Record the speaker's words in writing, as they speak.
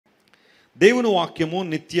దేవుని వాక్యము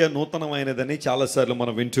నిత్య నూతనమైనదని చాలాసార్లు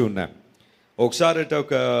మనం వింటూ ఉన్నాం. ఒకసారి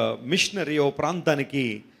ఒక మిషనరీ ఓ ప్రాంతానికి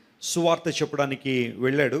సువార్త చెప్పడానికి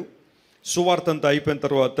వెళ్ళాడు. సువార్త అంతా అయిపోయిన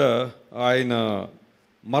తర్వాత ఆయన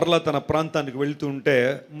మరలా తన ప్రాంతానికి వెళ్తూ ఉంటే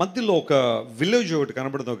మధ్యలో ఒక విలేజ్ ఒకటి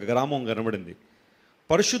కనబడింది, ఒక గ్రామం కనబడింది.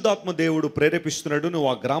 పరిశుద్ధాత్మ దేవుడు ప్రేరేపిస్తున్నాడు, నువ్వు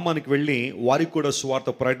ఆ గ్రామానికి వెళ్ళి వారికి కూడా సువార్త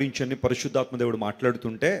ప్రకటించని పరిశుద్ధాత్మ దేవుడు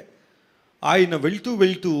మాట్లాడుతుంటే ఆయన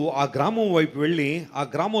వెళ్తూ ఆ గ్రామం వైపు వెళ్ళి ఆ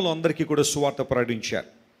గ్రామంలో అందరికీ కూడా సువార్త ప్రకటించారు.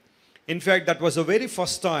 In fact that was the very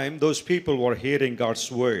first time those people were hearing God's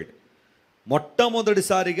word.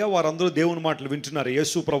 మొట్టమొదటిసారిగా వారందరూ దేవుని మాటలు వింటున్నారు,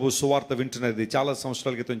 యేసు ప్రభు సువార్త వింటున్నది. చాలా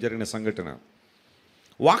సంవత్సరాల క్రితం జరిగిన సంఘటన.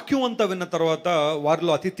 వాక్యం అంతా విన్న తర్వాత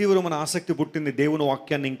వారిలో అతి తీవ్రమైన ఆసక్తి పుట్టింది, దేవుని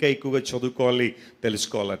వాక్యాన్ని ఇంకా ఎక్కువగా చదువుకోవాలి,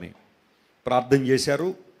 తెలుసుకోవాలని. ప్రార్థన చేశారు,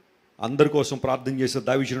 అందరి కోసం ప్రార్థన చేసే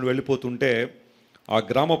దావీదును వెళ్ళిపోతుంటే ఆ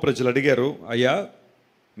గ్రామ ప్రజలు అడిగారు, అయ్యా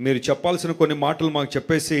మీరు చెప్పాల్సిన కొన్ని మాటలు మాకు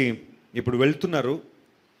చెప్పేసి ఇప్పుడు వెళ్తున్నారు,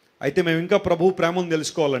 అయితే మేము ఇంకా ప్రభువు ప్రేమను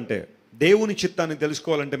తెలుసుకోవాలంటే, దేవుని చిత్తాన్ని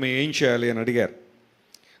తెలుసుకోవాలంటే మేము ఏం చేయాలి అని అడిగారు.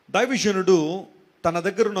 దైవజనుడు తన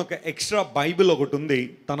దగ్గర ఉన్న ఒక ఎక్స్ట్రా బైబిల్ ఒకటి ఉంది,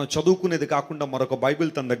 తను చదువుకునేది కాకుండా మరొక బైబిల్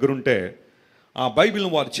తన దగ్గర ఉంటే ఆ బైబిల్ను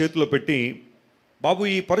వారి చేతిలో పెట్టి, బాబు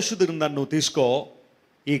ఈ పరిశుద్ధ గ్రంథాన్ని నువ్వు తీసుకో,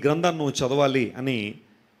 ఈ గ్రంథాన్ని నువ్వు చదవాలి అని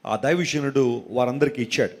ఆ దైవజనుడు వారందరికీ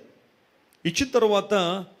ఇచ్చాడు. ఇచ్చిన తర్వాత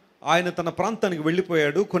ఆయన తన ప్రాంతానికి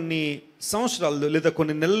వెళ్ళిపోయాడు. కొన్ని సంవత్సరాలు లేదా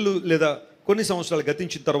కొన్ని నెలలు లేదా కొన్ని సంవత్సరాలు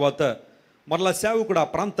గతించిన తర్వాత మరలా సేవకుడు ఆ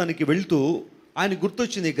ప్రాంతానికి వెళ్తూ ఆయన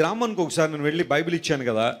గుర్తొచ్చింది, ఈ గ్రామానికి ఒకసారి నేను వెళ్ళి బైబిల్ ఇచ్చాను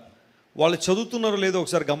కదా, వాళ్ళు చదువుతున్నారో లేదో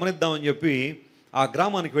ఒకసారి గమనిద్దామని చెప్పి ఆ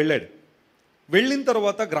గ్రామానికి వెళ్ళాడు. వెళ్ళిన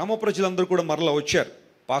తర్వాత గ్రామ ప్రజలందరూ కూడా మరలా వచ్చారు.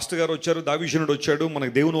 పాస్టర్ గారు వచ్చారు, దావీదునుడు వచ్చాడు,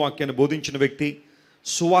 మనకు దేవుని వాక్యాన్ని బోధించిన వ్యక్తి,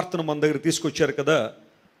 సువార్తను మన దగ్గర తీసుకొచ్చారు కదా,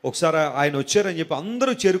 ఒకసారి ఆయన వచ్చారని చెప్పి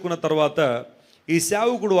అందరూ చేరుకున్న తర్వాత ఈ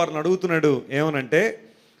సేవకుడు వారిని అడుగుతున్నాడు, ఏమనంటే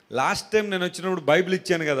లాస్ట్ టైం నేను వచ్చినప్పుడు బైబిల్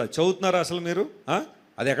ఇచ్చాను కదా, చదువుతున్నారా అసలు మీరు,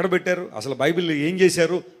 అది ఎక్కడ పెట్టారు, అసలు బైబిల్ ఏం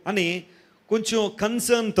చేశారు అని కొంచెం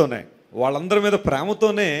కన్సర్న్తోనే, వాళ్ళందరి మీద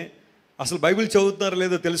ప్రేమతోనే అసలు బైబిల్ చదువుతున్నారో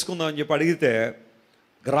లేదో తెలుసుకుందామని చెప్పి అడిగితే,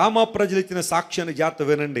 గ్రామ ప్రజలు ఇచ్చిన సాక్ష్యాన్ని జాగ్రత్త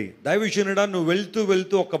వినండి, దైవజనుడా నువ్వు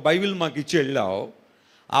వెళ్తూ ఒక బైబిల్ మాకు ఇచ్చి వెళ్ళావు,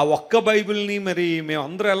 ఆ ఒక్క బైబిల్ని మరి మేము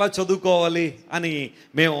అందరూ ఎలా చదువుకోవాలి అని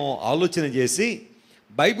మేము ఆలోచన చేసి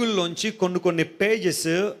బైబిల్లోంచి కొన్ని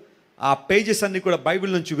పేజెస్, ఆ పేజెస్ అన్నీ కూడా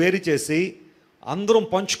బైబిల్ నుంచి వేరు చేసి అందరం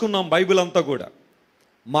పంచుకున్నాం బైబిల్ అంతా కూడా.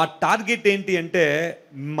 మా టార్గెట్ ఏంటి అంటే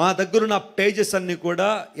మా దగ్గరున్న పేజెస్ అన్నీ కూడా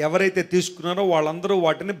ఎవరైతే తీసుకున్నారో వాళ్ళందరూ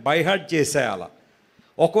వాటిని బైహార్ట్ చేసేయాలి.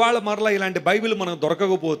 ఒకవేళ మరలా ఇలాంటి బైబిల్ మనకు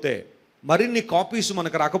దొరకకపోతే, మరిన్ని కాపీస్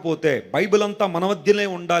మనకు రాకపోతే, బైబిల్ అంతా మన మధ్యనే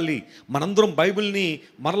ఉండాలి, మనందరం బైబిల్ని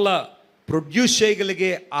మరలా ప్రొడ్యూస్ చేయగలిగే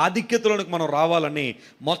ఆధిక్యతలోనికి మనం రావాలని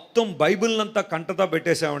మొత్తం బైబిల్నంతా కంటతా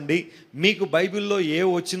పెట్టేశామండి. మీకు బైబిల్లో ఏ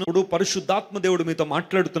వచ్చినప్పుడు పరిశుద్ధాత్మ దేవుడు మీతో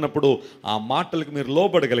మాట్లాడుతున్నప్పుడు ఆ మాటలకు మీరు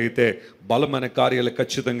లోబడగలిగితే బలమైన కార్యాలు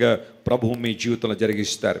ఖచ్చితంగా ప్రభువు మీ జీవితంలో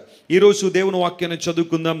జరిగిస్తారు. ఈరోజు దేవుని వాక్యాన్ని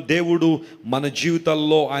చదువుకుందాం. దేవుడు మన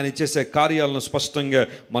జీవితాల్లో ఆయన చేసే కార్యాలను స్పష్టంగా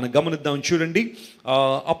మనం గమనిద్దాం. చూడండి,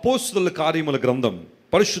 అపోస్తలుల కార్యముల గ్రంథం,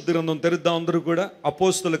 పరిశుద్ధ గ్రంథం తెరుద్దాం అందరూ కూడా.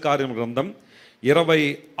 అపోస్తలుల కార్యముల గ్రంథం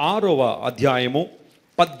 26వ అధ్యాయము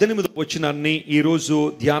 18వ వచనాన్ని ఈరోజు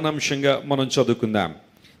ధ్యానాంశంగా మనం చదువుకుందాం.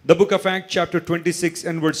 The book of Acts chapter 26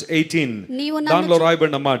 and verse 18. దానిలో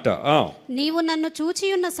రాయబడిన మాట, నీవు నన్ను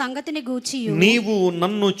చూచియున్న సంగతిని గూర్చియు, నీవు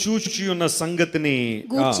నన్ను చూచియున్న సంగతిని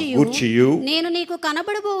గూర్చియు, నేను నీకు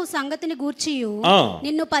కనబడబో సంగతిని గూర్చియు,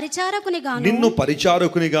 నిన్ను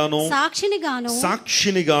పరిచారకునిగాను సాక్షినిగాను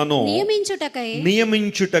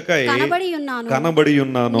నియమించుటకై కనబడి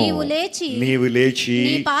ఉన్నాను. నీవు లేచి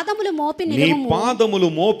నీ పాదములు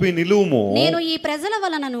మోపి నిలువుము. నేను ఈ ప్రజల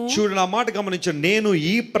వలనను, చూడండి ఆ మాట గమనించండి, నేను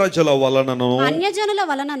ఈ ప్రజల వలనను అన్యజనుల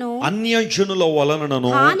వలనను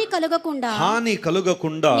హాని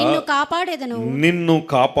కలుగకుండా నిన్ను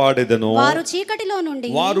కాపాడెదను. వారు చీకటిలో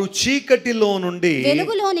నుండి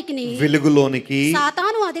వెలుగులోనికి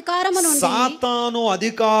సాతాను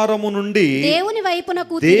అధికారము నుండి దేవుని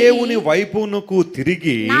వైపునకు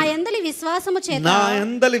తిరిగి నా యందలి విశ్వాసము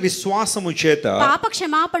చేత పాప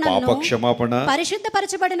క్షమాపణ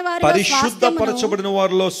పరిశుద్ధపరచబడిన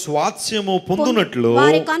వారిలో స్వాస్థ్యము పొందునట్లు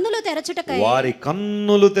వారి కన్నులు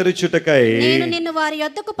తెరచుటకై నేను నిన్ను వారి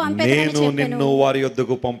యొద్దకు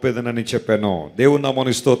పంపేదనని చెప్పాను. దేవుని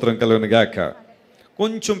నామమునకు స్తోత్రం కలుగును గాక.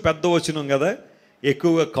 కొంచెం పెద్ద వచనం కదా,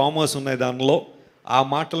 ఎక్కువగా కామర్స్ ఉన్నాయి దానిలో, ఆ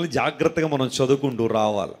మాటల్ని జాగ్రత్తగా మనం చదువుకుంటూ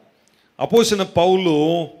రావాలి. అపోస్తలుడైన పౌలు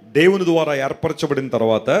దేవుని ద్వారా ఏర్పరచబడిన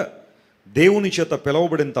తర్వాత, దేవుని చేత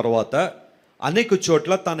పిలువబడిన తర్వాత అనేక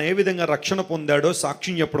చోట్ల తాను ఏ విధంగా రక్షణ పొందాడో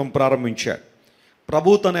సాక్ష్యం చెప్పడం ప్రారంభించాడు. ప్రభు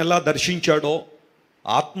తను ఎలా దర్శించాడో,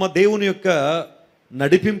 ఆత్మదేవుని యొక్క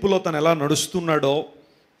నడిపింపులో తను ఎలా నడుస్తున్నాడో,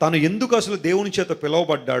 తను ఎందుకు అసలు దేవుని చేత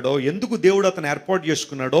పిలువబడ్డాడో, ఎందుకు దేవుడు అతను ఏర్పాటు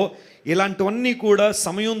చేసుకున్నాడో, ఇలాంటివన్నీ కూడా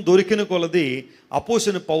సమయం దొరికిన కొలది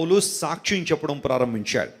అపోస్తలుడైన పౌలు సాక్ష్యం చెప్పడం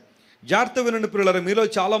ప్రారంభించాడు. జాగ్రత్త వినండి ప్రియులారా, మీలో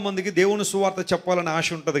చాలామందికి దేవుని సువార్త చెప్పాలని ఆశ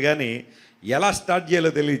ఉంటుంది, కానీ ఎలా స్టార్ట్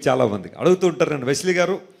చేయాలో తెలియదు. చాలామందికి అడుగుతూ ఉంటారు, నన్ను వెస్లీ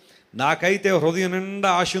గారు నాకైతే హృదయం నిండా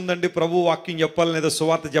ఆశ ఉందండి, ప్రభు వాక్యం చెప్పాలని లేదా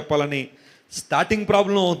సువార్త చెప్పాలని, స్టార్టింగ్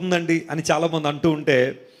ప్రాబ్లం అవుతుందండి అని చాలామంది అంటూ ఉంటే,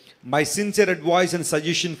 my sincere advice and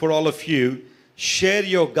suggestion for all of you, share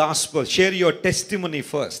your gospel, share your testimony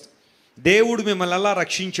first. దేవుడు మిమ్మల్ని ఎలా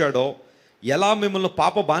రక్షించాడో, ఎలా మిమ్మల్ని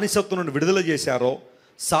పాప బానిసత్వం నుండి విడుదల చేశారో,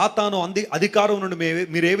 సాతాను అధికారం నుండి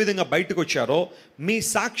మీరు ఏ విధంగా బయటకు వచ్చారో మీ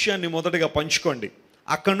సాక్ష్యాన్ని మొదటగా పంచుకోండి.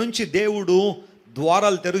 అక్కడి నుంచి దేవుడు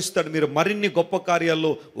ద్వారాలు తెరుస్తాడు. మీరు మరిన్ని గొప్ప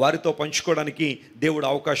కార్యాల్లో వారితో పంచుకోవడానికి దేవుడు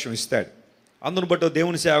అవకాశం ఇస్తాడు. అందును బట్టి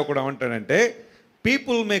దేవుని సేవకుడు ఏమంటాడంటే,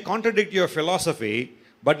 people may contradict your philosophy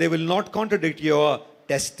but they will not contradict your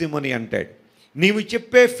testimony అంటాడు. నీవు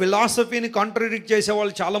చెప్పే ఫిలాసఫీని కాంట్రడిక్ట్ చేసే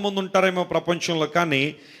వాళ్ళు చాలామంది ఉంటారేమో ప్రపంచంలో, కానీ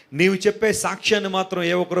నీవు చెప్పే సాక్ష్యాన్ని మాత్రం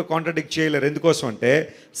ఏ ఒక్కరు కాంట్రడిక్ట్ చేయలేరు. ఎందుకోసం అంటే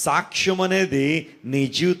సాక్ష్యం అనేది నీ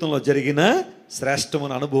జీవితంలో జరిగిన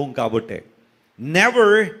శ్రేష్టమైన అనుభవం కాబట్టే.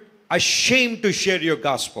 Never ashamed to share your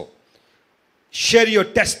gospel, share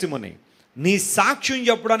your testimony. నీ సాక్ష్యం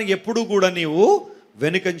చెప్పడానికి ఎప్పుడూ కూడా నీవు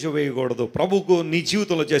వెనుకంజ వేయకూడదు. ప్రభువుకు నీ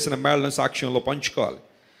జీవితంలో చేసిన మేళ్ళను సాక్ష్యంలో పంచుకోవాలి.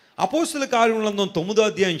 అపోస్తలుల కార్యముల 9వ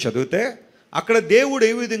అధ్యాయం చదివితే అక్కడ దేవుడు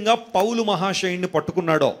ఏ విధంగా పౌలు మహాశయుడిని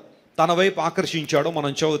పట్టుకున్నాడో, తన వైపు ఆకర్షించాడో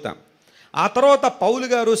మనం చదువుతాం. ఆ తర్వాత పౌలు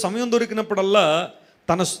గారు సమయం దొరికినప్పుడల్లా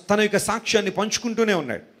తన యొక్క సాక్ష్యాన్ని పంచుకుంటూనే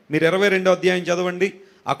ఉన్నాడు. మీరు 22వ అధ్యాయం చదవండి,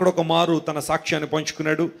 అక్కడ ఒక మారు తన సాక్ష్యాన్ని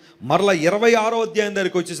పంచుకున్నాడు. మరలా 26వ అధ్యాయం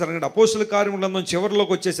దగ్గరికి వచ్చేసరికి, అపోస్తలుల కార్యముల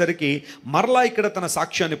చివరిలోకి వచ్చేసరికి మరలా ఇక్కడ తన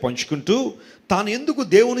సాక్ష్యాన్ని పంచుకుంటూ తాను ఎందుకు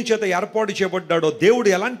దేవుని చేత ఏర్పాటు చేయబడ్డాడో, దేవుడు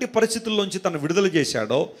ఎలాంటి పరిస్థితుల్లోంచి తను విడుదల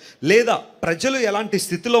చేశాడో, లేదా ప్రజలు ఎలాంటి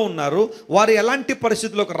స్థితిలో ఉన్నారు, వారు ఎలాంటి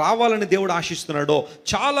పరిస్థితుల్లోకి రావాలని దేవుడు ఆశిస్తున్నాడో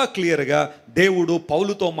చాలా క్లియర్గా దేవుడు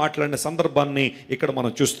పౌలుతో మాట్లాడిన సందర్భాన్ని ఇక్కడ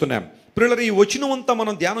మనం చూస్తున్నాం. ప్రియులారా, ఈ వచనమంతా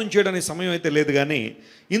మనం ధ్యానం చేయడానికి సమయం అయితే లేదు, కానీ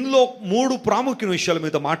ఇందులో 3 ప్రాముఖ్యమైన విషయాల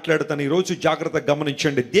మీద మాట్లాడుతాను ఈరోజు. జాగ్రత్తగా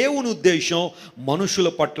గమనించండి. దేవుని ఉద్దేశం మనుషుల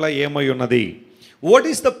పట్ల ఏమై ఉన్నది? What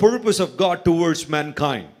is the purpose of God towards man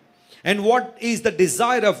kind and what is the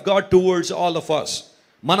desire of God towards all of us?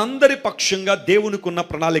 మనందరి పక్షంగా దేవునికి ఉన్న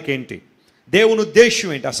ప్రణాళిక ఏంటి? దేవుని ఉద్దేశం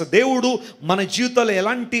ఏంటి? అసలు దేవుడు మన జీవితాల్లో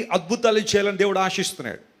ఎలాంటి అద్భుతాలు చేయాలని దేవుడు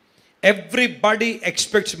ఆశిస్తున్నాడు. Everybody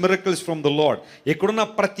expects miracles from the lord. ఇక్కడున్న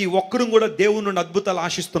ప్రతి ఒక్కరూ కూడా దేవుని నుండి అద్భుతాలు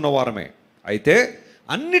ఆశిస్తున్న వారమే. అయితే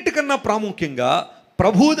అన్నిటికన్నా ప్రాముఖ్యంగా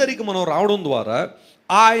ప్రభు దగ్గరికి మనం రావడం ద్వారా,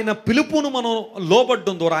 ఆయన పిలుపును మనం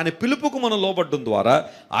లోబడ్డం ద్వారా, ఆయన పిలుపుకు మనం లోబడ్డం ద్వారా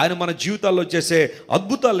ఆయన మన జీవితాల్లో చేసే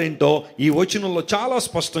అద్భుతాలు ఏంటో ఈ వచనంలో చాలా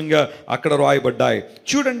స్పష్టంగా అక్కడ రాయబడ్డాయి.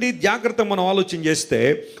 చూడండి, జాగ్రత్త మనం ఆలోచన చేస్తే,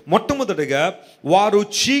 మొట్టమొదటిగా వారు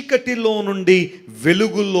చీకటిలో నుండి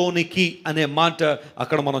వెలుగులోనికి అనే మాట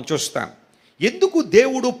అక్కడ మనం చూస్తాం. ఎందుకు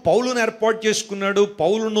దేవుడు పౌలును ఏర్పాటు చేసుకున్నాడు,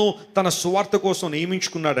 పౌలును తన సువార్త కోసం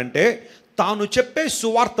నియమించుకున్నాడంటే, తాను చెప్పే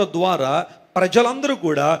సువార్త ద్వారా ప్రజలందరూ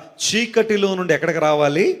కూడా చీకటిలో నుండి ఎక్కడికి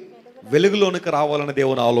రావాలి? వెలుగులోనికి రావాలని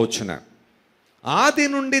దేవుని ఆలోచన. ఆది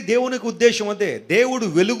నుండి దేవునికి ఉద్దేశం అదే. దేవుడు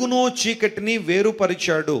వెలుగును చీకటిని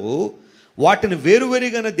వేరుపరిచాడు. వాటిని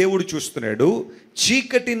వేరువేరుగానే దేవుడు చూస్తున్నాడు.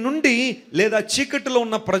 చీకటి నుండి లేదా చీకటిలో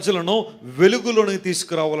ఉన్న ప్రజలను వెలుగులోనికి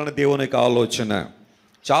తీసుకురావాలని దేవునికి ఆలోచన.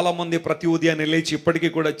 చాలామంది ప్రతి ఉదయాన్నే లేచి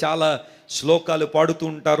ఇప్పటికీ కూడా చాలా శ్లోకాలు పాడుతూ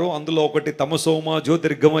ఉంటారు. అందులో ఒకటి తమసోమ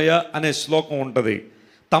జ్యోతిర్గమయ అనే శ్లోకం ఉంటుంది.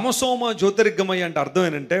 తమసోమ జ్యోతిర్గమయ అంటే అర్థం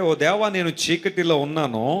ఏంటంటే, ఓ దేవా, నేను చీకటిలో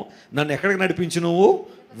ఉన్నాను, నన్ను ఎక్కడికి నడిపించు, నువ్వు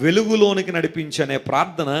వెలుగులోనికి నడిపించనే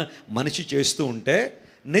ప్రార్థన మనిషి చేస్తూ ఉంటే,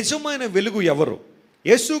 నిజమైన వెలుగు ఎవరు?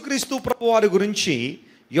 యేసుక్రీస్తు ప్రభు వారి గురించి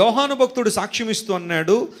యోహాను భక్తుడు సాక్ష్యమిస్తూ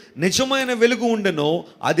అన్నాడు, నిజమైన వెలుగు ఉండెను,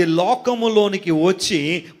 అది లోకములోనికి వచ్చి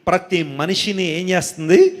ప్రతి మనిషిని ఏం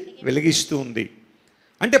చేస్తుంది? వెలిగిస్తూ ఉంది.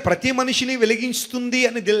 అంటే ప్రతి మనిషిని వెలిగిస్తుంది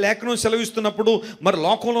అని లేఖనం సెలవిస్తున్నప్పుడు మరి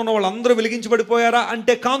లోకంలో ఉన్న వాళ్ళందరూ వెలిగించబడిపోయారా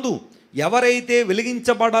అంటే కాదు. ఎవరైతే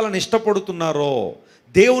వెలిగించబడాలని ఇష్టపడుతున్నారో,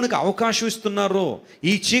 దేవునికి అవకాశం ఇస్తున్నారో,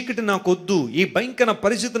 ఈ చీకటి నాకొద్దు, ఈ భయంకర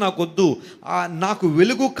పరిస్థితి నాకొద్దు, నాకు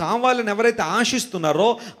వెలుగు కావాలని ఎవరైతే ఆశిస్తున్నారో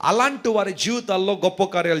అలాంటి వారి జీవితాల్లో గొప్ప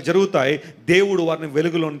కార్యాలు జరుగుతాయి. దేవుడు వారిని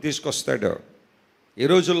వెలుగులోని తీసుకొస్తాడు. ఈ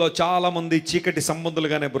రోజుల్లో చాలామంది చీకటి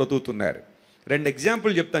సంబంధులుగానే బ్రతుకుతున్నారు. 2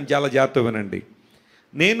 ఎగ్జాంపుల్ చెప్తాను, చాలా జాగ్రత్తగా వినండి.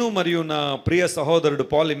 నేను మరియు నా ప్రియ సహోదరుడు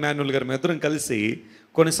పాల్ ఇమాన్యుల్ గారు ఇద్దరం కలిసి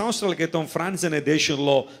కొన్ని సంవత్సరాల క్రితం ఫ్రాన్స్ అనే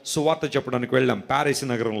దేశంలో సువార్త చెప్పడానికి వెళ్ళాం, ప్యారిస్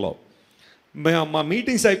నగరంలో. మా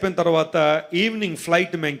మీటింగ్స్ అయిపోయిన తర్వాత ఈవినింగ్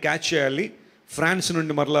ఫ్లైట్ మేము క్యాచ్ చేయాలి. ఫ్రాన్స్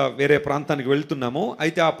నుండి మరలా వేరే ప్రాంతానికి వెళ్తున్నాము.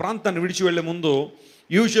 అయితే ఆ ప్రాంతాన్ని విడిచి వెళ్ళే ముందు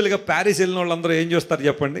యూజువల్గా ప్యారిస్ వెళ్ళిన వాళ్ళందరూ ఏం చూస్తారు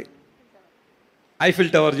చెప్పండి?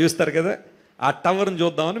 ఐఫిల్ టవర్ చూస్తారు కదా, ఆ టవర్ని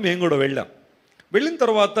చూద్దామని మేము కూడా వెళ్ళాం. వెళ్ళిన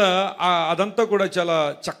తర్వాత అదంతా కూడా చాలా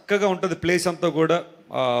చక్కగా ఉంటుంది, ప్లేస్ అంతా కూడా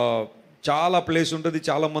చాలా ప్లేస్ ఉంటుంది,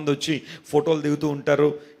 చాలామంది వచ్చి ఫోటోలు దిగుతూ ఉంటారు.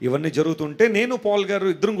 ఇవన్నీ జరుగుతుంటే నేను పాల్ గారు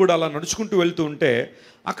ఇద్దరం కూడా అలా నడుచుకుంటూ వెళ్తూ ఉంటే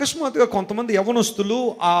అకస్మాత్తుగా కొంతమంది యవనస్తులు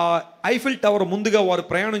ఆ ఐఫిల్ టవర్ ముందుగా వారు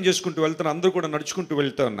ప్రయాణం చేసుకుంటూ వెళ్తున్నారు. అందరూ కూడా నడుచుకుంటూ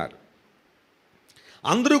వెళ్తూ ఉన్నారు.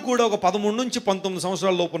 అందరూ కూడా ఒక 13 నుంచి 19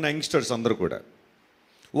 సంవత్సరాల లోపు ఉన్న యంగ్స్టర్స్ అందరూ కూడా.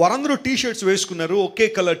 వారందరూ టీషర్ట్స్ వేసుకున్నారు, ఒకే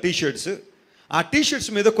కలర్ టీషర్ట్స్. ఆ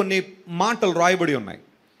టీషర్ట్స్ మీద కొన్ని మాటలు రాయబడి ఉన్నాయి.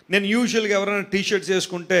 నేను యూజువల్గా ఎవరైనా టీషర్ట్స్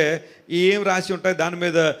వేసుకుంటే ఏం రాసి ఉంటాయి దాని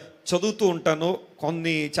మీద చదువుతూ ఉంటాను.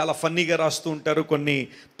 కొన్ని చాలా ఫన్నీగా రాస్తూ ఉంటారు, కొన్ని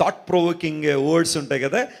థాట్ ప్రొవోకింగ్ వర్డ్స్ ఉంటాయి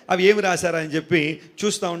కదా, అవి ఏమి రాశారా అని చెప్పి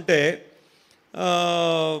చూస్తూ ఉంటే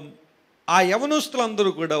ఆ యవనస్తులందరూ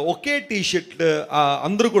కూడా ఒకే టీషర్ట్,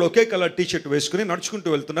 అందరూ కూడా ఒకే కలర్ టీషర్ట్ వేసుకుని నడుచుకుంటూ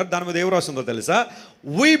వెళ్తున్నారు. దాని మీద ఏం రాస్తుందో తెలుసా?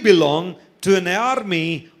 We belong to N army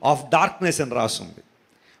of darkness అని రాస్తుంది.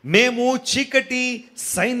 మేము చీకటి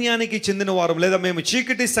సైన్యానికి చెందిన వారు, లేదా మేము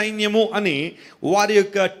చీకటి సైన్యము అని వారి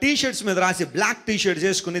యొక్క టీషర్ట్స్ మీద రాసి, బ్లాక్ టీషర్ట్స్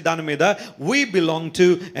వేసుకుని దాని మీద we belong to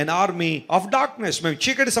N army of darkness, మేము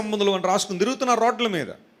చీకటి సంబంధులు అని రాసుకుని తిరుగుతున్నారు రోడ్ల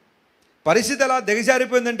మీద. పరిస్థితి ఎలా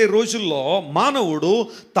దిగజారిపోయిందంటే ఈ రోజుల్లో మానవుడు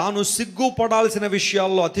తాను సిగ్గుపడాల్సిన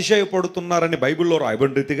విషయాల్లో అతిశయపడుతున్నారని బైబిల్లో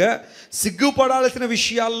రాయబడిన రీతిగా సిగ్గుపడాల్సిన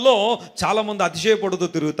విషయాల్లో చాలామంది అతిశయపడుతూ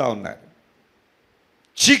తిరుగుతూ ఉన్నారు.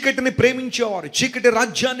 చీకటిని ప్రేమించేవారు, చీకటి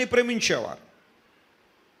రాజ్యాన్ని ప్రేమించేవారు.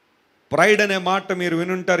 ప్రైడ్ అనే మాట మీరు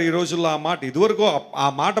వినుంటారు ఈ రోజుల్లో. ఆ మాట ఇదివరకు ఆ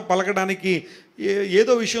మాట పలకడానికి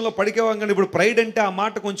ఏదో విషయంలో పడికేవాం, కానీ ఇప్పుడు ప్రైడ్ అంటే ఆ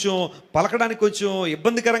మాట కొంచెం పలకడానికి కొంచెం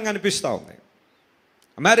ఇబ్బందికరంగా అనిపిస్తూ ఉంది.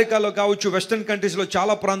 అమెరికాలో కావచ్చు, వెస్టర్న్ కంట్రీస్లో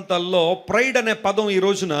చాలా ప్రాంతాల్లో ప్రైడ్ అనే పదం ఈ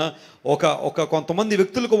రోజున ఒక కొంతమంది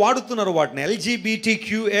వ్యక్తులకు వాడుతున్నారు వాటిని.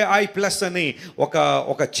 LGBTQAI+ అని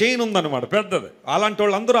ఒక చైన్ ఉందన్నమాట పెద్దది. అలాంటి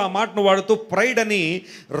వాళ్ళందరూ ఆ మాటను వాడుతూ ప్రైడ్ అని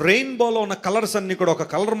రెయిన్బోలో ఉన్న కలర్స్ అన్నీ కూడా ఒక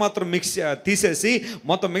కలర్ మాత్రం మిక్స్ తీసేసి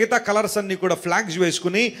మొత్తం మిగతా కలర్స్ అన్నీ కూడా ఫ్లాగ్స్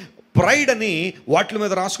వేసుకుని ప్రైడ్ అని వాటి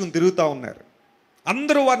మీద రాసుకుని తిరుగుతూ ఉన్నారు.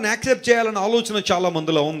 అందరూ వారిని యాక్సెప్ట్ చేయాలన్న ఆలోచన చాలా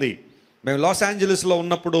మందిలో ఉంది. మేము లాస్ ఏంజలీస్లో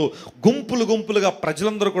ఉన్నప్పుడు గుంపులుగా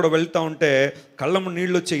ప్రజలందరూ కూడా వెళ్తూ ఉంటే కళ్ళము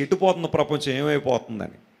నీళ్ళు వచ్చి ఎటుపోతున్న ప్రపంచం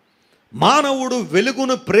ఏమైపోతుందని. మానవుడు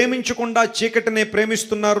వెలుగును ప్రేమించకుండా చీకటినే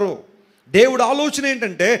ప్రేమిస్తున్నారు. దేవుడు ఆలోచన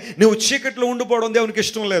ఏంటంటే నువ్వు చీకట్లో ఉండిపోవడం దేవునికి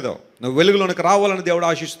ఇష్టం లేదు, నువ్వు వెలుగులోనికి రావాలని దేవుడు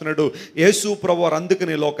ఆశిస్తున్నాడు. యేసు ప్రభువారు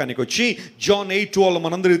అందుకని లోకానికి వచ్చి జాన్ 8:12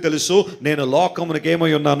 మనందరికీ తెలుసు, నేను లోకమునికి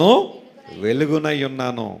ఏమై ఉన్నాను? వెలుగునై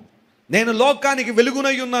ఉన్నాను. నేను లోకానికి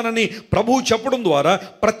వెలుగునై ఉన్నానని ప్రభువు చెప్పడం ద్వారా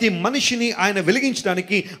ప్రతి మనిషిని ఆయన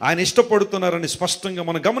వెలిగించడానికి ఆయన ఇష్టపడుతున్నారని స్పష్టంగా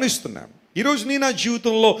మనం గమనిస్తున్నాం. ఈరోజు నా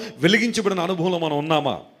జీవితంలో వెలిగించబడిన అనుభవంలో మనం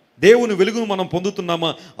ఉన్నామా? దేవుని వెలుగును మనం పొందుతున్నామా?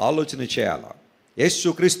 ఆలోచన చేయాలా.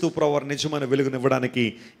 యేసు క్రీస్తు ప్రభువారు నిజమైన వెలుగునివ్వడానికి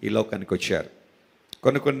ఈ లోకానికి వచ్చారు.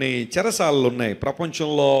 కొన్ని చెరసాలలు ఉన్నాయి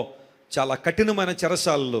ప్రపంచంలో, చాలా కఠినమైన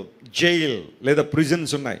చెరసాలలు, జైల్ లేదా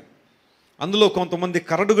ప్రిజన్స్ ఉన్నాయి. అందులో కొంతమంది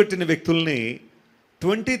కరడుగట్టిన వ్యక్తుల్ని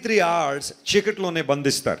 23 hours చీకట్లోనే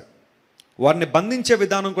బంధిస్తారు. వారిని బంధించే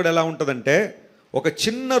విధానం కూడా ఎలా ఉంటుందంటే, ఒక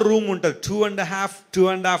చిన్న రూమ్ ఉంటుంది,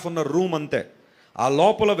 2.5 ఉన్న రూమ్ అంతే. ఆ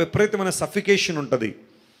లోపల విపరీతమైన సఫికేషన్ ఉంటుంది.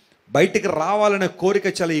 బయటికి రావాలనే కోరిక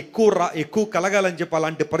చాలా ఎక్కువ కలగాలని చెప్పి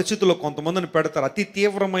అలాంటి పరిస్థితుల్లో కొంతమందిని పెడతారు. అతి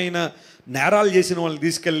తీవ్రమైన నేరాలు చేసిన వాళ్ళని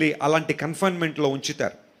తీసుకెళ్ళి అలాంటి కన్ఫైన్మెంట్లో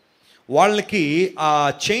ఉంచుతారు. వాళ్ళకి ఆ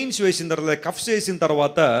చైన్స్ వేసిన తర్వాత, కఫ్స్ వేసిన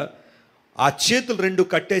తర్వాత ఆ చేతులు 2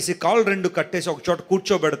 కట్టేసి, కాళ్ళు 2 కట్టేసి ఒక చోట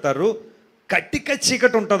కూర్చోబెడతారు. కట్టిక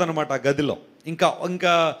చీకటి ఉంటుంది అనమాట ఆ గదిలో.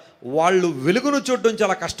 ఇంకా వాళ్ళు వెలుగును చూడడం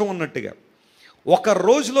చాలా కష్టం ఉన్నట్టుగా. ఒక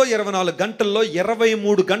రోజులో 24 గంటల్లో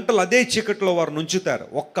 23 గంటలు అదే చీకట్లో వారు నుంచుతారు.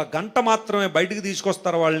 1 గంట మాత్రమే బయటికి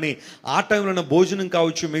తీసుకొస్తారు వాళ్ళని. ఆ టైంలోనే భోజనం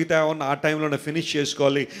కావచ్చు, మిగతా ఏమన్నా ఆ టైంలోనే ఫినిష్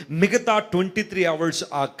చేసుకోవాలి. మిగతా 23 hours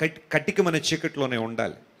ఆ కట్టికమైన చీకట్లోనే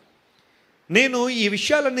ఉండాలి. నేను ఈ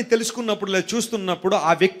విషయాలన్నీ తెలుసుకున్నప్పుడు లేదా చూస్తున్నప్పుడు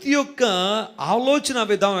ఆ వ్యక్తి యొక్క ఆలోచన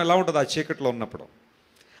విధానం ఎలా ఉంటుంది ఆ చీకట్లో ఉన్నప్పుడు.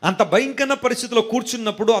 అంత భయంకర పరిస్థితిలో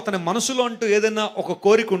కూర్చున్నప్పుడు అతని మనసులో అంటూ ఏదైనా ఒక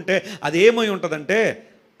కోరిక ఉంటే అది ఏమై ఉంటుందంటే,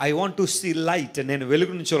 I want to see light, నేను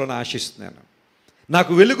వెలుగు నుంచి వాళ్ళని ఆశిస్తున్నాను,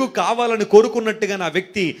 నాకు వెలుగు కావాలని కోరుకున్నట్టుగా నా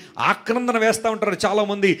వ్యక్తి ఆక్రందన వేస్తూ ఉంటారు.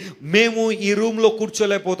 చాలామంది మేము ఈ రూమ్లో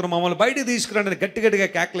కూర్చోలేకపోతున్నాం, మమ్మల్ని బయటికి తీసుకురండి గట్టిగా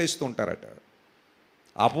కేకలేస్తూ ఉంటారట.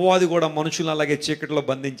 అపవాది కూడా మనుషులను అలాగే చీకటిలో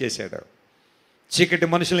బంధించేశాడు. చీకటి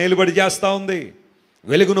మనుషులను ఏలుబడి చేస్తూ ఉంది.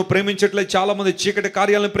 వెలుగును ప్రేమించట్లేదు చాలామంది, చీకటి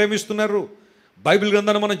కార్యాలను ప్రేమిస్తున్నారు. బైబిల్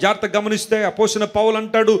గ్రంథాన్ని మనం జాగ్రత్తగా గమనిస్తే అపోస్తలుడైన పౌలు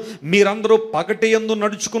అంటాడు, మీరందరూ పగటి యందు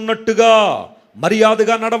నడుచుకున్నట్టుగా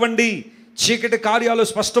మర్యాదగా నడవండి. చీకటి కార్యాలు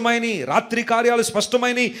స్పష్టమైనవి, రాత్రి కార్యాలు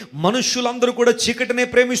స్పష్టమైనవి. మనుష్యులందరూ కూడా చీకటినే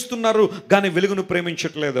ప్రేమిస్తున్నారు కానీ వెలుగును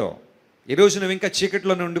ప్రేమించట్లేదు. ఈరోజు నువ్వు ఇంకా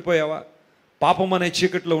చీకటిలోనే ఉండిపోయావా? పాపం అనే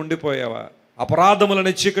చీకటిలో ఉండిపోయావా?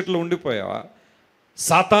 అపరాధములనే చీకటిలో ఉండిపోయావా?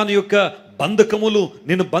 సాతాను యొక్క బంధకములు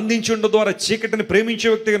నిన్ను బంధించుండ ద్వారా చీకటిని ప్రేమించే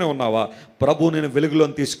వ్యక్తిగానే ఉన్నావా? ప్రభు నేను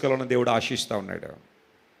వెలుగులోని తీసుకెళ్ళాలని దేవుడు ఆశిస్తూ ఉన్నాడు.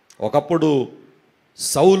 ఒకప్పుడు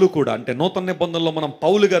సౌలు కూడా, అంటే నూతన నిబంధనలో మనం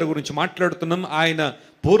పౌలు గారి గురించి మాట్లాడుతున్నాం. ఆయన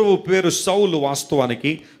పూర్వ పేరు సౌలు.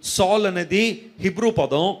 వాస్తవానికి సాల్ అనేది హిబ్రూ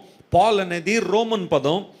పదం, పాల్ అనేది రోమన్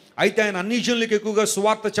పదం. అయితే ఆయన అన్ని జనులకు ఎక్కువగా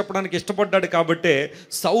సువార్త చెప్పడానికి ఇష్టపడ్డాడు కాబట్టే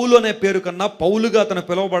సౌలు అనే పేరు కన్నా పౌలుగా అతను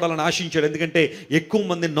పిలువబడాలని ఆశించాడు. ఎందుకంటే ఎక్కువ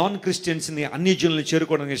మంది నాన్ క్రిస్టియన్స్ని అన్ని జనులను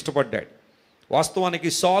చేరుకోవడానికి ఇష్టపడ్డాడు. వాస్తవానికి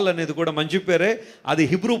సాల్ అనేది కూడా మంచి పేరే, అది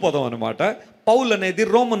హిబ్రూ పదం అనమాట. పౌల్ అనేది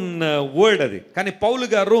రోమన్ వర్డ్ అది. కానీ పౌలు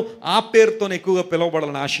గారు ఆ పేరుతోనే ఎక్కువగా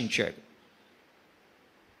పిలువబడాలని ఆశించాడు.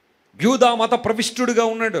 యూదా మత ప్రవిష్టుడిగా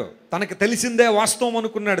ఉన్నాడు. తనకు తెలిసిందే వాస్తవం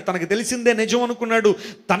అనుకున్నాడు, తనకు తెలిసిందే నిజం అనుకున్నాడు,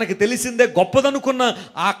 తనకు తెలిసిందే గొప్పదనుకున్న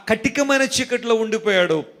ఆ కటికమైన చీకట్లో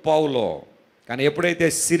ఉండిపోయాడు పౌలు. కానీ ఎప్పుడైతే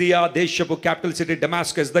సిరియా దేశపు క్యాపిటల్ సిటీ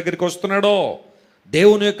డమాస్కస్ దగ్గరికి వస్తున్నాడో,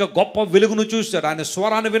 దేవుని యొక్క గొప్ప వెలుగును చూశాడు, ఆయన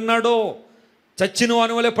స్వరాన్ని విన్నాడో, చచ్చిన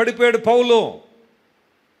వాని వలె పడిపోయాడు పౌలు.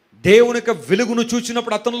 దేవుని యొక్క వెలుగును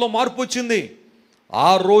చూసినప్పుడు అతనిలో మార్పు వచ్చింది.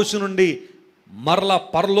 ఆ రోజు నుండి మరలా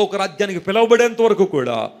పరలోక రాజ్యానికి పిలువబడేంత వరకు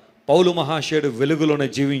కూడా పౌలు మహాశయుడు వెలుగులోనే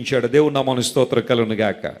జీవించాడు. దేవుని నామమునకు స్తోత్రం కలుగును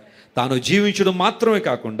గాక. తాను జీవించడం మాత్రమే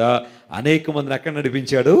కాకుండా అనేక మందిని ఎక్కడ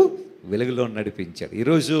నడిపించాడు? వెలుగులో నడిపించాడు.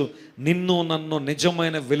 ఈరోజు నిన్ను నన్ను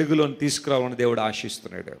నిజమైన వెలుగులోని తీసుకురావాలని దేవుడు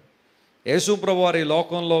ఆశిస్తున్నాడు. యేసు ప్రభువు వారి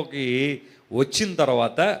లోకంలోకి వచ్చిన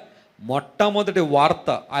తర్వాత మొట్టమొదటి వార్త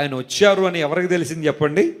ఆయన వచ్చారు అని ఎవరికి తెలిసింది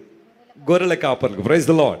చెప్పండి? గొర్రెల కాపర్లకు. Praise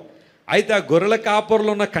the lord. అయితే ఆ గొర్రెల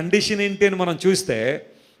కాపర్లో ఉన్న కండిషన్ ఏంటి అని మనం చూస్తే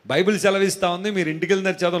బైబిల్ సెలవిస్తూ ఉంది. మీరు ఇంటికి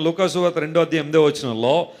వెళ్ళిన చదవం లూకా సువార్త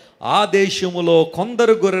 2:8 ఆ దేశములో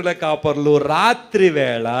కొందరు గొర్రెల కాపర్లు రాత్రి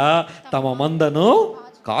వేళ తమ మందను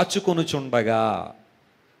కాచుకొనుచుండగా,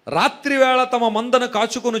 రాత్రి వేళ తమ మందను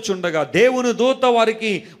కాచుకొనుచుండగా దేవుని దూత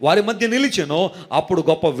వారి మధ్య నిలిచెను. అప్పుడు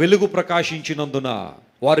గొప్ప వెలుగు ప్రకాశించినందున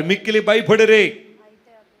వారు మిక్కిలి భయపడిరే.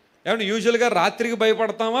 ఏమన్నా యూజువల్గా రాత్రికి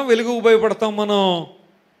భయపడతామా, వెలుగుకు భయపడతాం మనం?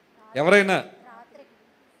 ఎవరైనా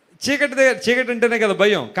చీకటి అంటేనే కదా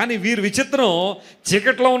భయం. కానీ వీరు విచిత్రం,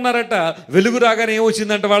 చీకట్లో ఉన్నారట, వెలుగు రాగానే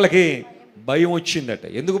ఏమొచ్చిందంట? వాళ్ళకి భయం వచ్చిందట.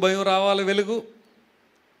 ఎందుకు భయం రావాలి? వెలుగు,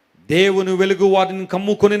 దేవుని వెలుగు వారిని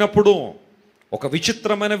కమ్ముకొనినప్పుడు, ఒక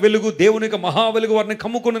విచిత్రమైన వెలుగు, దేవుని యొక్క మహా వెలుగు వారిని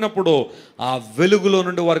కమ్ముకొనినప్పుడు ఆ వెలుగులో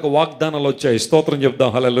నుండి వారికి వాగ్దానాలు వచ్చాయి. స్తోత్రం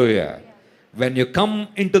చెప్దాం. హల్లెలూయా. When you come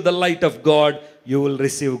in to the light of God you will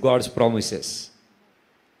receive God's promises.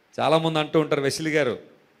 చాలామంది అంటూ ఉంటారు, వెస్లీ గారు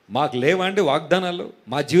మాకు లేవండి వాగ్దానాలు,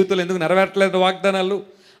 మా జీవితంలో ఎందుకు నెరవేరట్లేదు వాగ్దానాలు?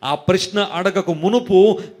 ఆ ప్రశ్న అడగకు మునుపు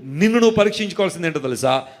నిన్ను నువ్వు పరీక్షించుకోవాల్సింది ఏంటో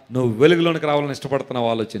తెలుసా? నువ్వు వెలుగులోనికి రావాలని ఇష్టపడుతున్నావు?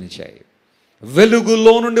 ఆలోచించాయి.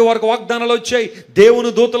 వెలుగులో నుండి వారికి వాగ్దానాలు వచ్చాయి. దేవుని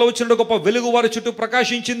దూతలు వచ్చిన గొప్ప వెలుగు వారి చుట్టూ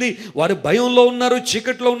ప్రకాశించింది. వారి భయంలో ఉన్నారు,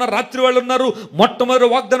 చీకట్లో ఉన్నారు, రాత్రి వాళ్ళు ఉన్నారు. మొట్టమొదటి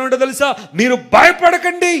వాగ్దానం ఏంటో తెలుసా? మీరు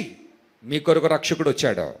భయపడకండి, మీ కొరకు రక్షకుడు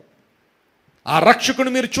వచ్చాడు, ఆ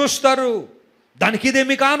రక్షకుని మీరు చూస్తారు, దానికి ఇదే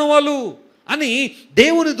మీకు ఆనవాలు అని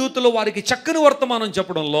దేవుని దూతలు వారికి చక్కని వర్తమానం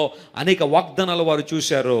చెప్పడంలో అనేక వాగ్దానాలు వారు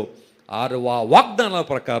చూశారు. ఆ వాగ్దానాల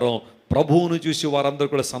ప్రకారం ప్రభువును చూసి వారందరూ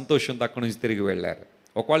కూడా సంతోషంతో అక్కడి నుంచి తిరిగి వెళ్ళారు.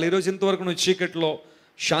 ఒకవేళ ఈరోజు ఇంతవరకు నువ్వు చీకట్లో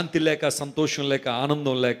శాంతి లేక, సంతోషం లేక,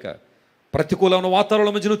 ఆనందం లేక, ప్రతికూలమైన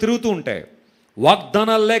వాతావరణం మధ్య నువ్వు తిరుగుతూ ఉంటే,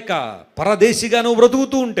 వాగ్దానాలు లేక పరదేశిగా నువ్వు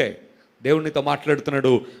బ్రతుకుతూ ఉంటే, దేవునితో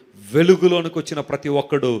మాట్లాడుతున్నాడు. వెలుగులోనికి వచ్చిన ప్రతి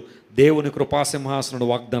ఒక్కడు దేవుని కృపాసింహాసనుడు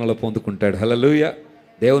వాగ్దానాలు పొందుకుంటాడు. హల్లెలూయా.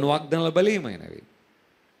 దేవుని వాగ్దానాలు బలీయమైనవి.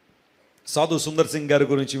 సాధు సుందర్ సింగ్ గారి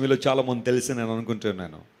గురించి మీలో చాలామంది తెలిసి నేను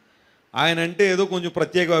అనుకుంటున్నాను. ఆయన అంటే ఏదో కొంచెం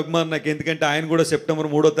ప్రత్యేక అభిమానం నాకు. ఎందుకంటే ఆయన కూడా సెప్టెంబర్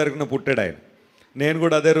 3వ తారీఖున పుట్టాడు. ఆయన, నేను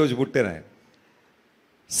కూడా అదే రోజు పుట్టాను. ఆయన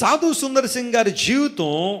సాధు సుందర్ సింగ్ గారి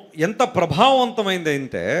జీవితం ఎంత ప్రభావవంతమైంది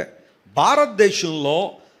అంటే, భారతదేశంలో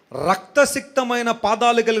రక్తసిక్తమైన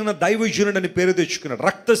పాదాలు కలిగిన దైవజనుడు అని పేరు తెచ్చుకున్నాడు.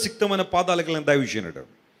 రక్తసిక్తమైన పాదాలు కలిగిన దైవజనుడు,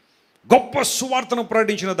 గొప్ప సువార్తను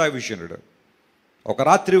ప్రకటించిన దైవజనుడు. ఒక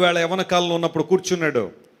రాత్రి వేళ యవన కాలంలో ఉన్నప్పుడు కూర్చున్నాడు.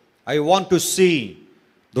 I want to see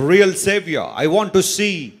the real saviour, I want to see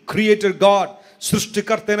creator God.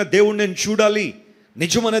 సృష్టికర్త అయిన దేవుణ్ణి నేను చూడాలి,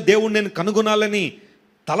 నిజమైన దేవుణ్ణి నేను కనుగొనాలని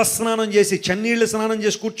తలస్నానం చేసి, చన్నీళ్ళ స్నానం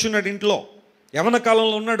చేసి కూర్చున్నాడు ఇంట్లో. యవన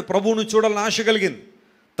కాలంలో ఉన్నాడు. ప్రభువును చూడాలని ఆశ కలిగింది.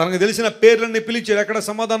 తనకు తెలిసిన పేర్లన్నీ పిలిచాడు, ఎక్కడ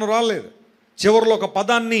సమాధానం రాలేదు. చివరిలో ఒక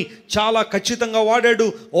పదాన్ని చాలా ఖచ్చితంగా వాడాడు.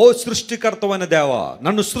 ఓ సృష్టికర్తమైన దేవా,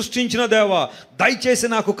 నన్ను సృష్టించిన దేవా, దయచేసి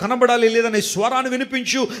నాకు కనబడాలి, లేదా నీ స్వరాన్ని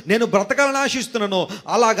వినిపించు, నేను బ్రతకాలని ఆశిస్తున్నాను.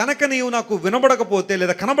 అలా గనక నీవు నాకు వినబడకపోతే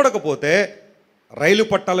లేదా కనబడకపోతే రైలు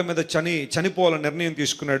పట్టాల మీద చనిపోవాలని నిర్ణయం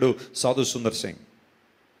తీసుకున్నాడు సాధు సుందర్ సింగ్.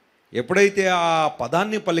 ఎప్పుడైతే ఆ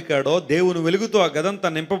పదాన్ని పలికాడో, దేవుని వెలుగుతో ఆ గదంతా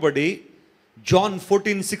నింపబడి జాన్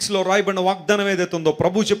 14:6లో రాయబడిన వాగ్దానం ఏదైతే ఉందో,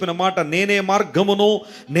 ప్రభు చెప్పిన మాట, నేనే మార్గమును,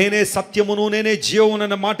 నేనే సత్యమును, నేనే జీవమును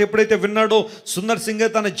అనే మాట ఎప్పుడైతే విన్నాడో, సుందర్ సింగ్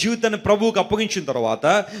తన జీవితాన్ని ప్రభువుకు అప్పగించిన తర్వాత,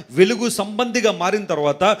 వెలుగు సంబంధిగా మారిన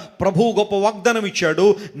తర్వాత, ప్రభువు గొప్ప వాగ్దానం ఇచ్చాడు.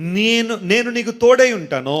 నేను నీకు తోడై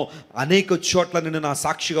ఉంటాను, అనేక చోట్ల నేను నా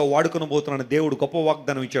సాక్షిగా వాడుకొని పోతున్నాను. దేవుడు గొప్ప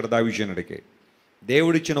వాగ్దానం ఇచ్చాడు దావీదునికి.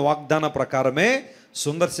 దేవుడిచ్చిన వాగ్దాన ప్రకారమే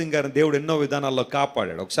సుందర్ సింగ్ గారిని దేవుడు ఎన్నో విధానాల్లో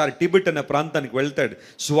కాపాడాడు. ఒకసారి టిబెట్ అనే ప్రాంతానికి వెళ్తాడు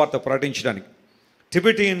సువార్త ప్రకటించడానికి.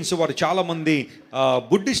 టిబెటియన్స్ వారు చాలామంది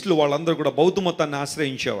బుద్ధిస్టులు, వాళ్ళందరూ కూడా బౌద్ధ మతాన్ని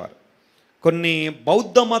ఆశ్రయించేవారు. కొన్ని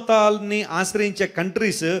బౌద్ధ మతాల్ని ఆశ్రయించే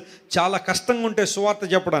కంట్రీస్ చాలా కష్టంగా ఉంటాయి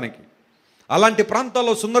సువార్త చెప్పడానికి. అలాంటి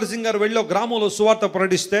ప్రాంతాల్లో సుందర్ సింగ్ గారు వెళ్ళి ఒక గ్రామంలో సువార్త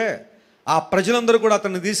ప్రకటిస్తే, ఆ ప్రజలందరూ కూడా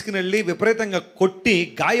అతన్ని తీసుకుని వెళ్ళి విపరీతంగా కొట్టి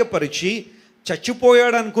గాయపరిచి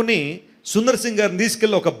చచ్చిపోయాడు అనుకుని సుందర్ సింగ్ గారిని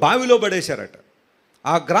తీసుకెళ్ళి ఒక బావిలో పడేశారట.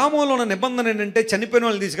 ఆ గ్రామంలో ఉన్న నిబంధన ఏంటంటే, చనిపోయిన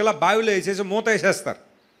వాళ్ళని తీసుకెళ్ళి ఆ బావిలో వేసేసి మూత వేసేస్తారు.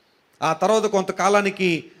 ఆ తర్వాత కొంతకాలానికి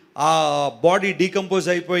ఆ బాడీ డీకంపోజ్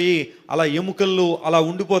అయిపోయి అలా ఎముకలు అలా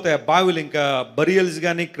ఉండిపోతాయి ఆ బావిలు. ఇంకా బరియల్స్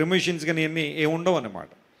కానీ క్రిమేషన్స్ కానీ అన్నీ ఏమి ఉండవు అన్నమాట.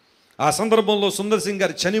 ఆ సందర్భంలో సుందర్ సింగ్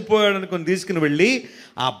గారు చనిపోయాడు అనుకుని తీసుకుని వెళ్ళి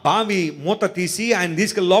ఆ బావి మూత తీసి ఆయన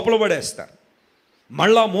తీసుకెళ్ళి లోపల పడేస్తారు.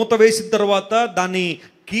 మళ్ళా మూత వేసిన తర్వాత దాన్ని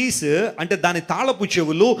కీస్, అంటే దాని తాళపు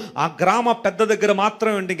చెవులు ఆ గ్రామ పెద్ద దగ్గర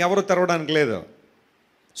మాత్రమే ఉంటే ఇంకెవరు తెరవడానికి లేదు.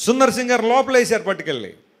 సుందర్ సింగ్ గారు లోపల వేశారు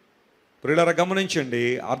పట్టుకెళ్ళి. ప్రియులారా గమనించండి,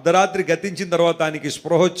 అర్ధరాత్రి గతించిన తర్వాత ఆయనకి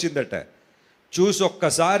స్పృహ వచ్చిందట. చూసి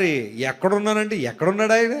ఒక్కసారి ఎక్కడున్నానంటే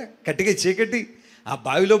ఎక్కడున్నాడు ఆయన, కట్టిగా చీకటి, ఆ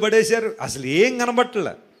బావిలో పడేశారు, అసలు ఏం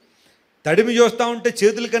కనబట్టలే. తడిమి చూస్తూ ఉంటే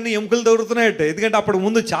చేతుల కన్నా ఎముకలు దొరుకుతున్నాయట, ఎందుకంటే అప్పుడు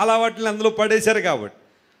ముందు చాలా వాటిని అందులో పడేశారు కాబట్టి.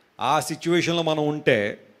 ఆ సిచ్యువేషన్లో మనం ఉంటే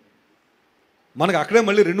మనకు అక్కడే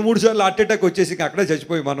మళ్ళీ 2-3 సార్లు హార్ట్ అటాక్ వచ్చేసి ఇంకా అక్కడే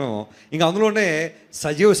చచ్చిపోయి మనం ఇంకా అందులోనే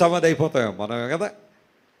సజీవ సమాధి అయిపోతాం మనం కదా.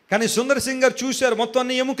 కానీ సుందర్ సింగ్ గారు చూశారు, మొత్తం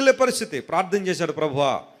అన్ని ఎముకలే పరిస్థితి. ప్రార్థన చేశాడు,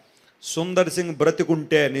 ప్రభువా సుందర్ సింగ్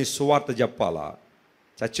బ్రతికుంటే నీ సువార్త చెప్పాలా,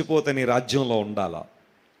 చచ్చిపోతే నీ రాజ్యంలో ఉండాలా,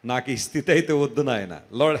 నాకు ఈ స్థితి అయితే వద్దు నాయన.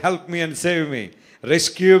 Lord help me and save me,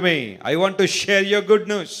 rescue me, I want to share your good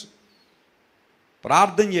news.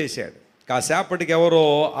 ప్రార్థన చేశాడు. కాసేపటికి ఎవరో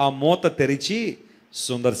ఆ మూత తెరిచి,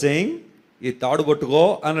 సుందర్ సింగ్ ఈ తాడు పట్టుకో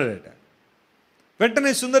అన్నాడట.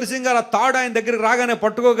 వెంటనే సుందర్ సింగ్ గారు ఆ తాడు ఆయన దగ్గరికి రాగానే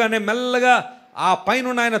పట్టుకోగానే మెల్లగా ఆ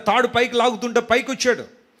పైన ఆయన తాడు పైకి లాగుతుంటే పైకి వచ్చాడు.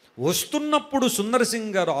 వస్తున్నప్పుడు సుందర్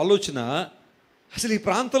సింగ్ గారు ఆలోచన, అసలు ఈ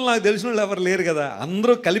ప్రాంతంలో నాకు తెలిసిన వాళ్ళు ఎవరు లేరు కదా,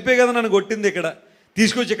 అందరూ కలిపే కదా నన్ను కొట్టింది, ఇక్కడ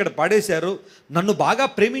తీసుకొచ్చి ఇక్కడ పడేశారు, నన్ను బాగా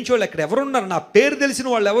ప్రేమించే వాళ్ళు ఎక్కడ ఎవరున్నారు, నా పేరు తెలిసిన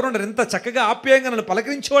వాళ్ళు ఎవరున్నారు, ఎంత చక్కగా ఆప్యాయంగా నన్ను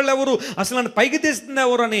పలకరించే వాళ్ళు ఎవరు, అసలు నన్ను పైకి తీస్తుంది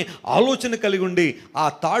ఎవరు అని ఆలోచన కలిగి ఉండి ఆ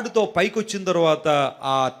తాడుతో పైకి వచ్చిన తర్వాత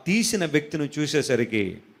ఆ తీసిన వ్యక్తిని చూసేసరికి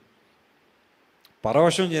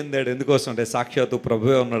పరవశం చెందాడు. ఎందుకోసం అంటే సాక్షాత్తు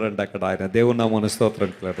ప్రభువే ఉన్నాడంటే అక్కడ. ఆయన దేవుని నామమున స్తోత్రం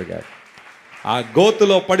కలుగుగా. ఆ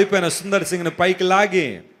గోతులో పడిపోయిన సుందర్ సింగ్ని పైకి లాగి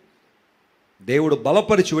దేవుడు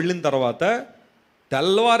బలపరిచి వెళ్ళిన తర్వాత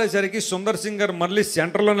తెల్లవారేసరికి సుందర్ సింగ్ గారు మళ్ళీ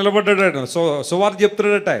సెంటర్లో నిలబడ్డాడు. సువార్త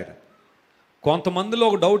చెప్తున్నాడట ఆయన. కొంతమందిలో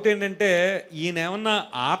ఒక డౌట్ ఏంటంటే, ఈయన ఏమన్నా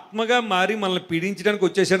ఆత్మగా మారి మనల్ని పీడించడానికి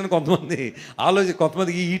వచ్చేసాడని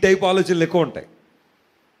కొంతమందికి ఈ టైపు ఆలోచనలు ఎక్కువ ఉంటాయి.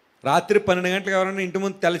 రాత్రి 12 గంటలకు ఎవరైనా ఇంటి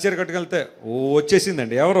ముందు తెల్లచీర కట్టుకెళ్తే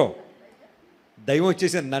వచ్చేసిందండి, ఎవరో దైవం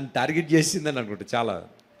వచ్చేసింది, నన్ను టార్గెట్ చేసిందని అనుకుంటే చాలా.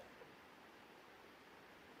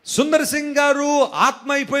 సుందర్ సింగ్ గారు ఆత్మ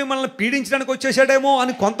అయిపోయి మనల్ని పీడించడానికి వచ్చేసాడేమో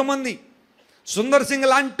అని కొంతమంది, సుందర్ సింగ్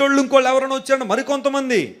లాంటి వాళ్ళు ఇంకోళ్ళు ఎవరైనా వచ్చాడు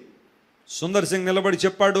మరికొంతమంది. సుందర్ సింగ్ నిలబడి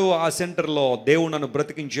చెప్పాడు ఆ సెంటర్లో, దేవుడు నన్ను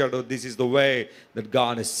బ్రతికించాడు, this is the way that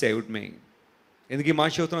God has saved me. ఎందుకు ఈ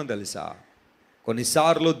మాట చెబుతున్నాను తెలుసా?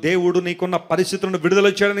 కొన్నిసార్లు దేవుడు నీకున్న పరిస్థితులను విడుదల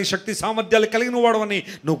చేయడానికి శక్తి సామర్థ్యాలు కలిగిన వాడవని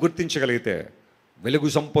నువ్వు గుర్తించగలిగితే, వెలుగు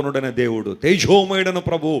సంపన్నుడైన దేవుడు, తేజోమయుడైన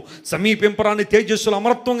ప్రభు, సమీపింపరాని తేజస్సుల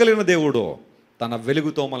అమరత్వం కలిగిన దేవుడు తన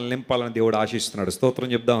వెలుగుతో మనల్ని నింపాలని దేవుడు ఆశిస్తున్నాడు. స్తోత్రం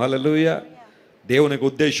చెప్దాం, హల్లెలూయా. దేవునికి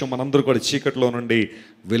ఉద్దేశం మనందరూ కూడా చీకటిలో నుండి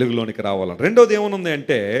వెలుగులోనికి రావాలని. రెండోది ఏమనుంది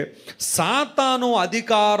అంటే, సాతాను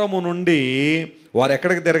అధికారము నుండి వారు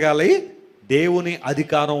ఎక్కడికి తిరగాలి? దేవుని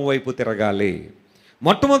అధికారం వైపు తిరగాలి.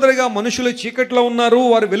 మొట్టమొదటిగా మనుషులు చీకట్లో ఉన్నారు,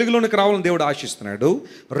 వారు వెలుగులోనికి రావాలని దేవుడు ఆశిస్తున్నాడు.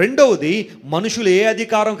 రెండవది, మనుషులు ఏ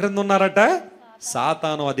అధికారం క్రింద ఉన్నారట?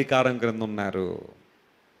 సాతాను అధికారం క్రింద ఉన్నారు.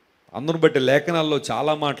 అందును బట్టి లేఖనాల్లో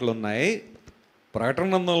చాలా మాటలు ఉన్నాయి. ప్రకటన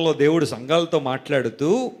గ్రంథంలో దేవుడు సంఘాలతో మాట్లాడుతూ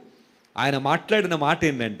ఆయన మాట్లాడిన మాట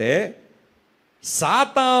ఏంటంటే,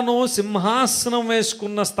 సాతాను సింహాసనం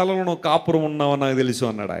వేసుకున్న స్థలంలో కాపురం ఉన్నావని నాకు తెలుసు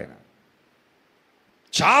అన్నాడు ఆయన.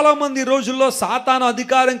 చాలామంది ఈ రోజుల్లో సాతాను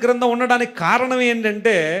అధికారం క్రింద ఉండడానికి కారణం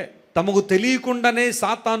ఏంటంటే, తమకు తెలియకుండానే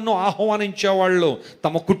సాతాన్ను ఆహ్వానించేవాళ్ళు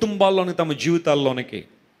తమ కుటుంబాల్లోని, తమ జీవితాల్లోనికి.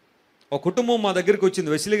 ఒక కుటుంబం మా దగ్గరికి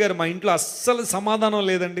వచ్చింది, వెస్లీ గారు, మా ఇంట్లో అస్సలు సమాధానం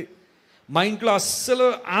లేదండి, మా ఇంట్లో అస్సలు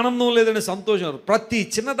ఆనందం లేదండి, సంతోషం, ప్రతి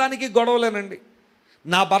చిన్నదానికి గొడవలేనండి,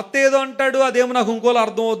 నా భర్త ఏదో అంటాడు, అదేమో నాకు ఇంకోలా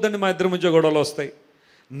అర్థం అవుద్దండి, మా ఇద్దరి మధ్య గొడవలు వస్తాయి.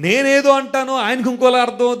 నేనేదో అంటాను, ఆయనకు ఇంకోలా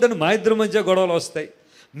అర్థం అవుద్దండి, మా ఇద్దరి మధ్య గొడవలు వస్తాయి.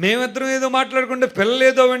 మేమిద్దరం ఏదో మాట్లాడుకుంటే పిల్లలు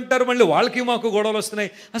ఏదో వింటారు, మళ్ళీ వాళ్ళకి మాకు గొడవలు వస్తున్నాయి.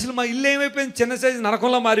 అసలు మా ఇల్లు ఏమైపోయింది, చిన్న సైజు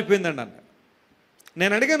నరకంలో మారిపోయిందండి అన్న.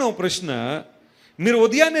 నేను అడిగాను ఓ ప్రశ్న, మీరు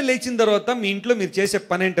ఉదయాన్నే లేచిన తర్వాత మీ ఇంట్లో మీరు చేసే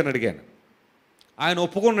పని ఏంటని అడిగాను. ఆయన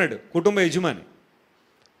ఒప్పుకున్నాడు, కుటుంబ యజమాని.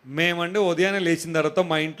 మేమండి ఉదయాన్నే లేచిన తర్వాత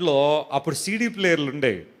మా ఇంట్లో అప్పుడు సీడీ ప్లేయర్లు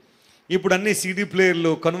ఉండేవి, ఇప్పుడు అన్ని సీడీ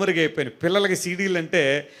ప్లేయర్లు కనుమరుగైపోయినాయి. పిల్లలకి సీడీలు అంటే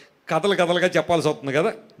కథలుగా చెప్పాల్సి వస్తుంది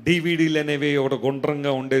కదా. డివిడీలు అనేవి ఒకటి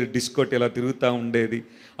గుండ్రంగా ఉండేది, డిస్కోట్ ఇలా తిరుగుతూ ఉండేది.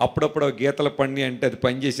 అప్పుడప్పుడు గీతల పండి అంటే అది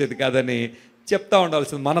పనిచేసేది కాదని చెప్తా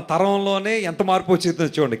ఉండాల్సింది. మన తరంలోనే ఎంత మార్పు వచ్చిందో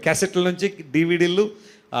చూడండి. క్యాసెట్ల నుంచి డివిడీలు,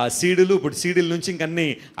 సీడీలు, ఇప్పుడు సీడీల నుంచి ఇంకన్నీ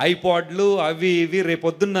ఐపాడ్లు, అవి ఇవి.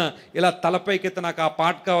 రేపొద్దున్న ఇలా తలపైకెత్తి నాకు ఆ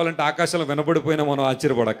పాట కావాలంటే ఆకాశంలో వినబడిపోయినా మనం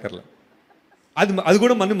ఆశ్చర్యపడక్కర్లే. అది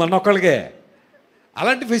కూడా మన ఒక్కళ్ళకే.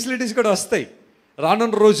 అలాంటి ఫెసిలిటీస్ కూడా వస్తాయి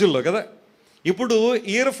రానున్న రోజుల్లో కదా. ఇప్పుడు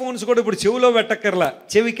ఇయర్ ఫోన్స్ కూడా ఇప్పుడు చెవిలో పెట్టక్కర్లా,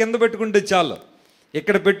 చెవి కింద పెట్టుకుంటే చాలు.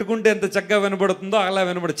 ఇక్కడ పెట్టుకుంటే ఎంత చక్కగా వినబడుతుందో అలా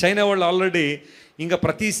వినబడు. చైనా వాళ్ళు ఆల్రెడీ ఇంకా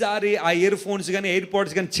ప్రతిసారి ఆ ఇయర్ ఫోన్స్ కానీ ఎయిర్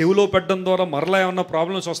పాడ్స్ కానీ చెవిలో పెట్టడం ద్వారా మరలా ఏమన్నా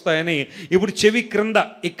ప్రాబ్లమ్స్ వస్తాయని ఇప్పుడు చెవి క్రింద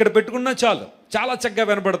ఇక్కడ పెట్టుకున్నా చాలు, చాలా చక్కగా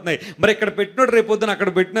వినబడుతున్నాయి. మరి ఇక్కడ పెట్టినట్టు రేపొద్దున అక్కడ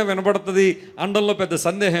పెట్టినా వినబడుతుంది అనడంలో పెద్ద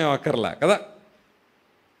సందేహం అక్కర్లా కదా.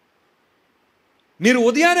 మీరు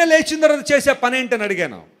ఉదయాన్నే లేచిన తర్వాత చేసే పని ఏంటని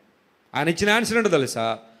అడిగాను. ఆయన ఇచ్చిన ఆన్సర్ ఏంటో తెలుసా?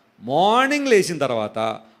 మార్నింగ్ లేచిన తర్వాత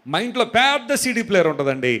మా ఇంట్లో పెద్ద సీడీ ప్లేయర్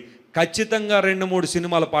ఉంటుందండి, ఖచ్చితంగా 2-3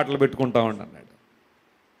 సినిమాల పాటలు పెట్టుకుంటా అన్నాడు.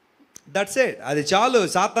 That's it. అది చాలు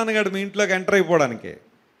సాతాను గడు మీ ఇంట్లోకి ఎంటర్ అయిపోవడానికి,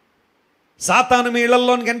 సాతాను మీ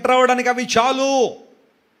ఇళ్లలోనికి ఎంటర్ అవ్వడానికి అవి చాలు.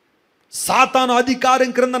 సాతాను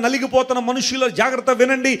అధికారం క్రింద నలిగిపోతున్న మనుషుల జాగ్రత్త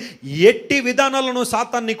వినండి. ఎట్టి విధానాలను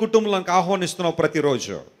సాతాను నీ కుటుంబంలోకి ఆహ్వానిస్తున్నావు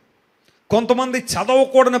ప్రతిరోజు. కొంతమంది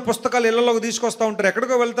చదవకూడని పుస్తకాలు ఇళ్లలోకి తీసుకొస్తూ ఉంటారు.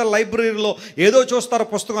 ఎక్కడికో వెళ్తారు, లైబ్రరీలో ఏదో చూస్తారు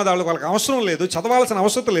పుస్తకం, అది వాళ్ళకి అవసరం లేదు, చదవాల్సిన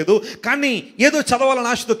అవసరం లేదు, కానీ ఏదో చదవాలని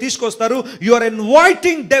ఆశతో తీసుకొస్తారు. You are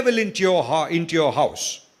inviting devil in your house.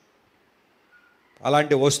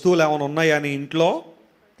 అలాంటి వస్తువులు ఏమైనా ఉన్నాయా నీ ఇంట్లో?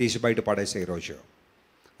 తీసి బయట పడేసే ఈరోజు.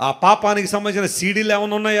 ఆ పాపానికి సంబంధించిన సీడీలు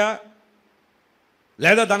ఏమైనా ఉన్నాయా,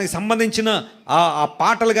 లేదా దానికి సంబంధించిన ఆ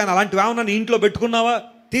పాటలు కానీ అలాంటివి ఏమైనా నీ ఇంట్లో పెట్టుకున్నావా?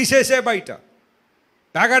 తీసేసే బయట.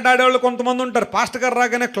 ప్యాకెట్ ఆడేవాళ్ళు కొంతమంది ఉంటారు, పాస్టర్ గారు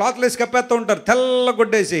రాగానే క్లాత్లు వేసి కప్పేస్తూ ఉంటారు, తెల్ల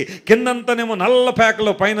గుడ్డేసి, కిందంతానేమో నల్ల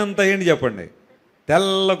ప్యాకలు, పైనంతా ఏంటి చెప్పండి,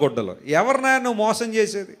 తెల్ల గుడ్డలు. ఎవరినా నువ్వు మోసం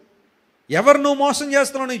చేసేది? ఎవరు నువ్వు మోసం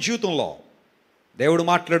చేస్తున్నావు నీ జీవితంలో? దేవుడు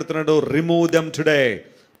మాట్లాడుతున్నాడు, రిమూవ్ దెమ్ టుడే.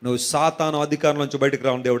 నువ్వు సాతాను అధికారం నుంచి బయటకు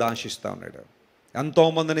రావని దేవుడు ఆశిస్తూ ఉన్నాడు.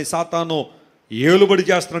 ఎంతోమందిని సాతాను ఏలుబడి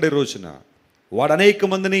చేస్తున్నాడు ఈ రోజున. వాడు అనేక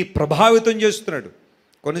మందిని ప్రభావితం చేస్తున్నాడు.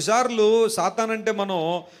 కొన్నిసార్లు సాతాన్ అంటే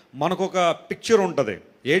మనకు ఒక పిక్చర్ ఉంటుంది.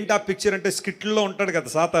 ఏంటి ఆ పిక్చర్ అంటే, స్కిట్లో ఉంటాడు కదా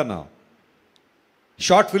సాతాను,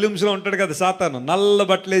 షార్ట్ ఫిలిమ్స్లో ఉంటాడు కదా సాతాను. నల్ల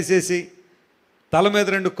బట్టలు వేసేసి, తల మీద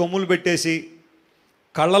 2 కొమ్ములు పెట్టేసి,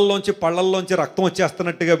 కళ్ళల్లోంచి పళ్ళల్లోంచి రక్తం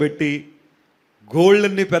వచ్చేస్తున్నట్టుగా పెట్టి,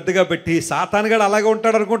 గోళ్ళన్ని పెద్దగా పెట్టి, సాతాను గడు అలాగే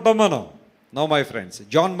ఉంటాడు అనుకుంటాం మనం. No my friends,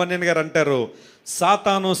 John Bunyan గారు అంటారు,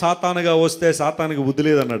 సాతానుగా వస్తే సాతానుకి బుద్ధి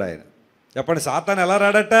లేదన్నాడు ఆయన. చెప్పండి, సాతాను ఎలా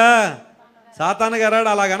రాడట? సాతానుగా రాడు.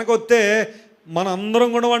 అలా కనుక వస్తే మనం అందరం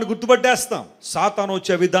కూడా వాడిని గుర్తుపట్టేస్తాం. సాతాను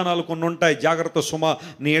వచ్చే విధానాలు కొన్ని ఉంటాయి. జాగ్రత్త సుమ,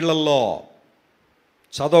 నీళ్లల్లో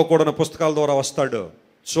చదవకూడని పుస్తకాల ద్వారా వస్తాడు,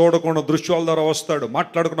 చూడకుండా దృశ్యాల ద్వారా వస్తాడు,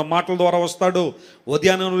 మాట్లాడుకున్న మాటల ద్వారా వస్తాడు,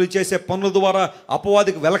 ఉదయాన్నం చేసే పనుల ద్వారా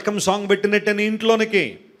అపవాదికి వెల్కమ్ సాంగ్ పెట్టినట్టే నీ ఇంట్లోనికి.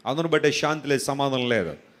 అందును బట్టే శాంతి లేదు, సమాధానం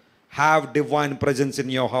లేదు. Have divine presence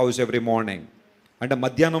in your house every morning. అంటే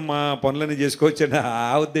మధ్యాహ్నం మా పనులన్నీ చేసుకోవచ్చని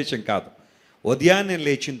ఆ ఉద్దేశం కాదు. ఉదయాన్నే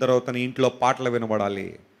లేచిన తర్వాత నీ ఇంట్లో పాటలు వినబడాలి,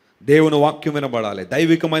 దేవుని వాక్యం వినబడాలి,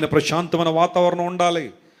 దైవికమైన ప్రశాంతమైన వాతావరణం ఉండాలి.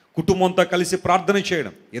 కుటుంబంతో కలిసి ప్రార్థన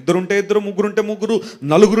చేయడం, 2 ఉంటే 2, 3 ఉంటే 3,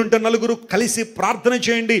 4 ఉంటే 4 కలిసి ప్రార్థన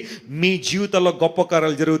చేయండి. మీ జీవితంలో గొప్ప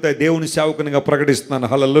కార్యాలు జరుగుతాయి. దేవుని సేవకునిగా ప్రకటిస్తున్నాను.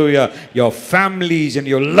 హల్లెలూయా. Your families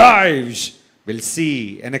and your lives will see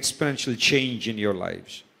N exponential change in your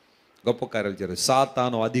lifes. గొప్ప కార్యాలు జరుగుతాయి.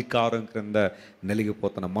 సాతాను అధికారం క్రింద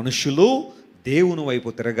నలిగిపోతున్న మనుషులు దేవుని వైపు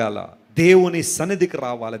తిరగాల, దేవుని సన్నిధికి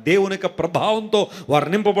రావాలి, దేవుని యొక్క ప్రభావంతో వారు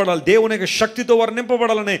నింపబడాలి, దేవుని యొక్క శక్తితో వారు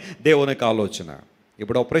నింపబడాలనే దేవుని యొక్క ఆలోచన.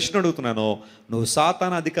 ఇప్పుడు ఒక ప్రశ్న అడుగుతున్నాను, నువ్వు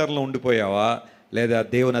సాతాను అధికారంలో ఉండిపోయావా లేదా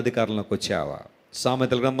దేవుని అధికారంలోకి వచ్చావా?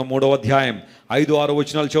 సామెతల గ్రంథం 3వ అధ్యాయం 5-6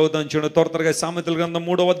 వచనాలు చదువుతాం. చూడండి త్వరగా. సామెతల గ్రంథం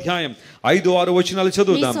 3వ అధ్యాయం 5-6 వచనాలు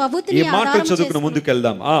చదువుదాం. ఈ మాట చదువుకుని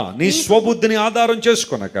ముందుకెళ్దాం. నీ స్వబుద్ధిని ఆధారం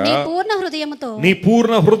చేసుకొనక నీ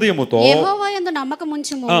పూర్ణ హృదయముతో యెహోవా యందు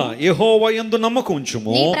నమ్మకం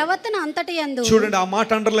ఉంచుము. చూడండి, ఆ మాట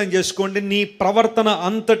అండర్లైన్ చేసుకోండి. నీ ప్రవర్తన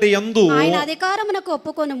అంతటి యందు ఆయన అధికారమునకు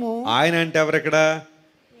ఒప్పుకొనుము. ఆయన అంటే ఎవరెక్కడ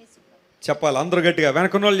చెప్పాలి? అందరూ గట్టిగా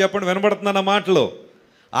వెనకున్న వాళ్ళు చెప్పండి, వినబడుతున్నా మాటలు.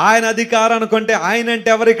 ఆయన అధికారం అనుకుంటే ఆయన అంటే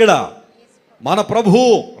ఎవరిక్కడ? మన ప్రభువు,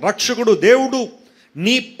 రక్షకుడు, దేవుడు.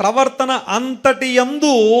 నీ ప్రవర్తన అంతటి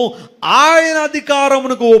యందు ఆయన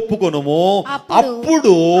అధికారమునకు ఒప్పుకొనుము,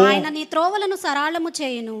 అప్పుడు ఆయన నీ త్రోవలను సరళము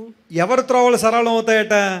చేయును. ఎవరి త్రోవలు సరళం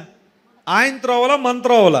అవుతాయట? ఆయన త్రోవల, మన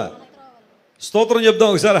త్రోవల? స్తోత్రం చెప్దాం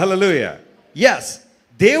ఒకసారి, హల్లెలూయా. ఎస్,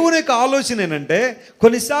 దేవుని యొక్క ఆలోచన ఏంటంటే,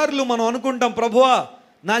 కొన్నిసార్లు మనం అనుకుంటాం, ప్రభువా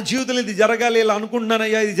నా జీవితంలో ఇది జరగాలి, ఇలా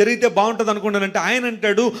అనుకుంటున్నానయ్యా, ఇది జరిగితే బాగుంటుంది అనుకుంటానంటే, ఆయన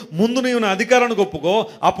అంటాడు ముందు నీవు నా అధికారానికి ఒప్పుకో,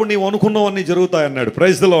 అప్పుడు నీవు అనుకున్నవన్నీ జరుగుతాయన్నాడు.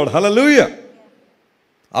 ప్రైజ్ ది లార్డ్, హల్లెలూయా.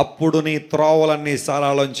 అప్పుడు నీ త్రోవలన్నీ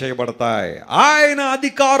సరళం చేయబడతాయి. ఆయన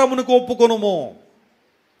అధికారమునకు ఒప్పుకొనుము.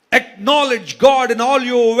 Acknowledge God in all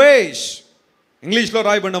your వేస్. ఇంగ్లీష్లో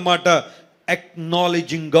రాయబడిన మాట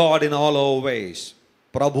acknowledging God in all our వేస్.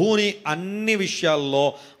 ప్రభువుని అన్ని విషయాల్లో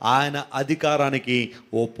ఆయన అధికారానికి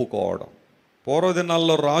ఒప్పుకోవడం.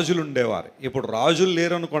 పూర్వదినాల్లో రాజులు ఉండేవారు, ఇప్పుడు రాజులు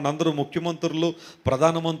లేరు అనుకోండి, అందరూ ముఖ్యమంత్రులు,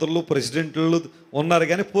 ప్రధానమంత్రులు, ప్రెసిడెంట్లు ఉన్నారు.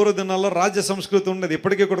 కానీ పూర్వదినాల్లో రాజ్య సంస్కృతి ఉండేది.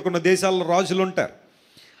 ఇప్పటికీ కూడా కొన్ని దేశాల్లో రాజులు ఉంటారు.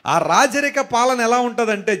 ఆ రాజరిక పాలన ఎలా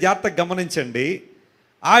ఉంటుందంటే, జాగ్రత్తగా గమనించండి,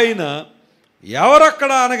 ఆయన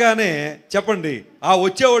ఎవరక్కడ అనగానే చెప్పండి, ఆ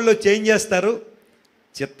వచ్చేవాళ్ళు చేంజ్ చేస్తారు,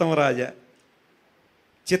 చిత్తం రాజా.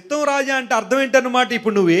 చిత్తం రాజా అంటే అర్థం ఏంటన్నమాట,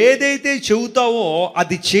 ఇప్పుడు నువ్వు ఏదైతే చెబుతావో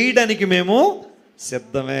అది చేయడానికి మేము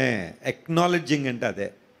సిద్ధమే. ఎక్నాలెడ్జింగ్ అంటే అదే.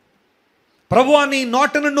 ప్రభువా నీ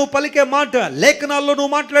నోటను నువ్వు పలికే మాట, లేఖనాల్లో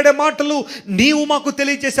నువ్వు మాట్లాడే మాటలు, నీవు మాకు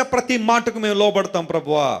తెలియజేసే ప్రతి మాటకు మేము లోబడతాం.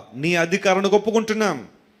 ప్రభువా నీ అధికారాన్ని ఒప్పుకుంటున్నాం.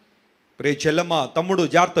 ప్రియ చెల్లెమ్మ, తమ్ముడు,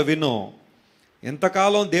 జాగ్రత్త విను.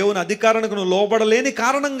 ఎంతకాలం దేవుని అధికారానికి నువ్వు లోబడలేని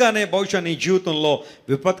కారణంగానే బహుశా నీ జీవితంలో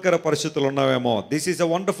విపత్కర పరిస్థితులు ఉన్నావేమో. This is a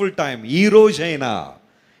wonderful time. ఈ రోజైనా,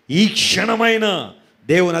 ఈ క్షణమైన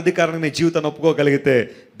దేవుని అధికారాన్ని నీ జీవితాన్ని ఒప్పుకోగలిగితే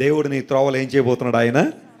దేవుడు నీ త్రోవలు ఏం చేయబోతున్నాడు? ఆయన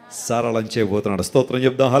సరళం చేయబోతున్నాడు. స్తోత్రం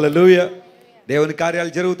చెప్దాం, హల్లెలూయా. దేవుని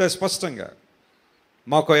కార్యాలు జరుగుతాయి స్పష్టంగా.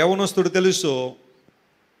 మాకు యవనస్తుడు తెలుసు,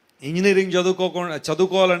 ఇంజనీరింగ్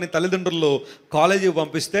చదువుకోవాలని తల్లిదండ్రులు కాలేజీకి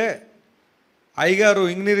పంపిస్తే, అయ్యగారు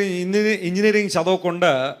ఇంజనీరింగ్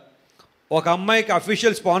చదవకుండా ఒక అమ్మాయికి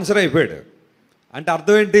అఫీషియల్ స్పాన్సర్ అయిపోయాడు. అంటే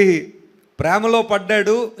అర్థం ఏంటి? ప్రేమలో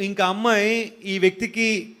పడ్డాడు. ఇంకా అమ్మాయి ఈ వ్యక్తికి,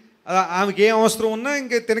 ఆమెకి ఏం అవసరం ఉన్నా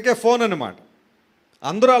ఇంక తినకే ఫోన్ అన్నమాట.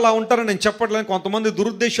 అందరూ అలా ఉంటారని నేను చెప్పట్లేదు. కొంతమంది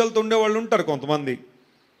దురుద్దేశాలతో ఉండేవాళ్ళు ఉంటారు. కొంతమంది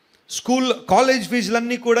కాలేజ్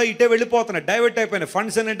ఫీజులన్నీ కూడా ఇటే వెళ్ళిపోతున్నాయి, డైవర్ట్ అయిపోయినాయి,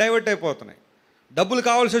 ఫండ్స్ అన్నీ డైవర్ట్ అయిపోతున్నాయి. డబ్బులు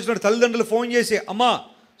కావాల్సి వచ్చినట్టు తల్లిదండ్రులు ఫోన్ చేసి, అమ్మా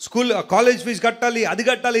కాలేజ్ ఫీజు కట్టాలి, అది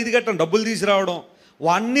కట్టాలి, ఇది కట్టాలి, డబ్బులు తీసుకురావడం,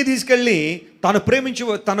 అన్నీ తీసుకెళ్ళి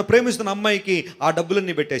తను ప్రేమిస్తున్న అమ్మాయికి ఆ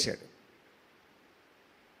డబ్బులన్నీ పెట్టేశాడు.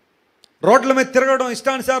 రోడ్ల మీద తిరగడం,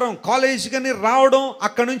 ఇష్టానుసారం కాలేజీ కానీ రావడం,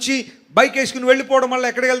 అక్కడ నుంచి బైక్ వేసుకుని వెళ్ళిపోవడం, వల్ల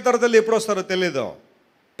ఎక్కడికి వెళ్తారో తెలియదు, ఎప్పుడు వస్తారో తెలియదు.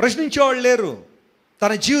 ప్రశ్నించేవాళ్ళు లేరు.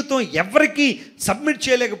 తన జీవితం ఎవరికి సబ్మిట్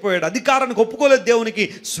చేయలేకపోయాడు. అధికారానికి ఒప్పుకోలేదు. దేవునికి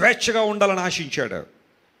స్వేచ్ఛగా ఉండాలని ఆశించాడు.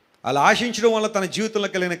 అలా ఆశించడం వల్ల తన జీవితంలో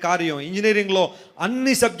కలిగిన కార్యం, ఇంజనీరింగ్లో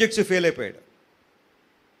అన్ని సబ్జెక్ట్స్ ఫెయిల్ అయిపోయాడు.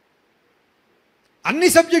 అన్ని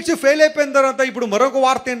సబ్జెక్ట్స్ ఫెయిల్ అయిపోయిన తర్వాత ఇప్పుడు మరొక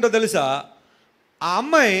వార్త ఏంటో తెలుసా? ఆ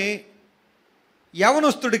అమ్మాయి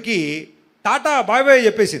యవనస్తుడికి టాటా బాయ్ బాయ్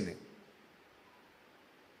చెప్పేసింది.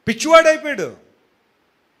 పిచ్చివాడైపోయాడు,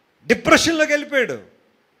 డిప్రెషన్లోకి వెళ్ళిపోయాడు.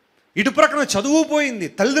 ఇటు ప్రక్కన చదువు పోయింది,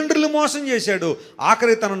 తల్లిదండ్రులు మోసం చేశాడు.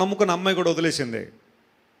 ఆఖరి తను నమ్ముకున్న అమ్మాయి కూడా వదిలేసింది.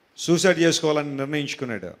 సూసైడ్ చేసుకోవాలని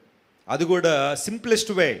నిర్ణయించుకున్నాడు. అది కూడా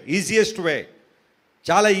సింప్లెస్ట్ వే, ఈజియెస్ట్ వే.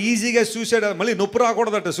 చాలా ఈజీగా సూసైడ్, మళ్ళీ నొప్పి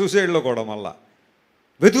రాకూడదట సూసైడ్లో కూడా. మళ్ళా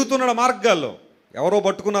వెతుకుతున్నాడు మార్గాల్లో. ఎవరో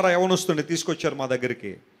పట్టుకున్నారా యవనొస్తుండే, తీసుకొచ్చారు మా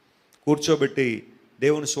దగ్గరికి, కూర్చోబెట్టి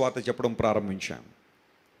దేవుని సువార్త చెప్పడం ప్రారంభించాను.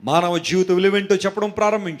 మానవ జీవిత విలువేంటో చెప్పడం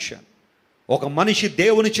ప్రారంభించాను. ఒక మనిషి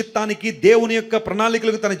దేవుని చిత్తానికి, దేవుని యొక్క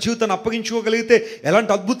ప్రణాళికలకు తన జీవితాన్ని అప్పగించుకోగలిగితే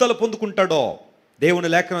ఎలాంటి అద్భుతాలు పొందుకుంటాడో దేవుని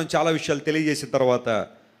లేఖనం చాలా విషయాలు తెలియజేసిన తర్వాత,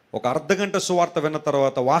 ఒక అర్ధగంట సువార్త విన్న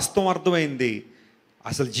తర్వాత వాస్తవం అర్థమైంది.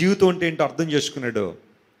 అసలు జీవితం అంటే ఏంటో అర్థం చేసుకున్నాడు.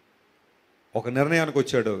 ఒక నిర్ణయానికి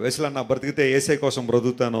వచ్చాడు, వెస్లీ నా బ్రతికితే యేసయ్య కోసం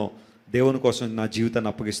బ్రతుకుతానో, దేవుని కోసం నా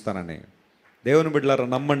జీవితాన్ని అప్పగిస్తానని. దేవుని బిడ్డలారా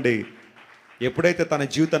నమ్మండి, ఎప్పుడైతే తన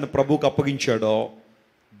జీవితాన్ని ప్రభువుకు అప్పగించాడో,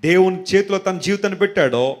 దేవుని చేతిలో తన జీవితాన్ని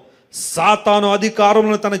పెట్టాడో, సాతాను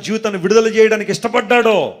అధికారంలో తన జీవితాన్ని విడుదల చేయడానికి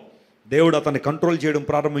ఇష్టపడ్డాడో, దేవుడు అతన్ని కంట్రోల్ చేయడం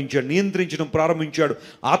ప్రారంభించాడు, నియంత్రించడం ప్రారంభించాడు.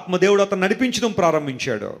 ఆత్మదేవుడు అతను నడిపించడం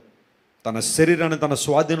ప్రారంభించాడు. తన శరీరాన్ని తన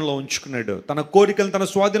స్వాధీనంలో ఉంచుకున్నాడు, తన కోరికలను తన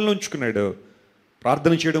స్వాధీనంలో ఉంచుకున్నాడు.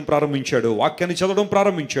 ప్రార్థన చేయడం ప్రారంభించాడు, వాక్యాన్ని చదవడం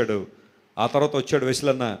ప్రారంభించాడు. ఆ తర్వాత వచ్చాడు,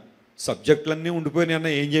 వెస్లీ అన్న సబ్జెక్టులన్నీ ఉండిపోయినాయి అన్న,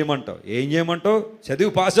 ఏం చేయమంటావు?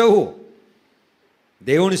 చదివి పాస్ అవ్వు.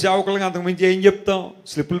 దేవుని సేవకులకి అంతకుమించి ఏం చెప్తాం?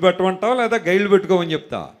 స్లిప్పులు పెట్టమంటావు లేదా గైడ్లు పెట్టుకోమని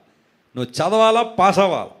చెప్తా? నువ్వు చదవాలా, పాస్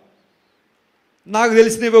అవ్వాలి. నాకు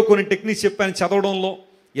తెలిసినవో కొన్ని టెక్నిక్స్ చెప్పాను చదవడంలో.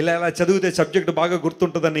 ఇలా ఇలా చదివితే సబ్జెక్ట్ బాగా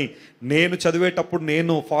గుర్తుంటుందని నేను చదివేటప్పుడు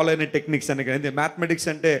నేను ఫాలో అయిన టెక్నిక్స్ అని. మ్యాథమెటిక్స్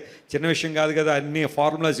అంటే చిన్న విషయం కాదు కదా, అన్ని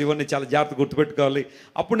ఫార్ములాస్ ఇవన్నీ చాలా జాగ్రత్త గుర్తుపెట్టుకోవాలి.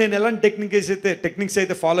 అప్పుడు నేను ఎలాంటి టెక్నిక్స్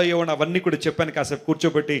అయితే ఫాలో అయ్యేవాడిని అవన్నీ కూడా చెప్పాను. కాసేపు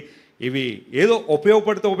కూర్చోబెట్టి ఇవి ఏదో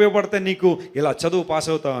ఉపయోగపడితే నీకు ఇలా చదువు పాస్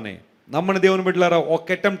అవుతావని. నమ్మని దేవుని బిడ్డలారా,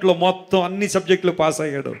 ఒక అటెంప్ట్లో మొత్తం అన్ని సబ్జెక్టులు పాస్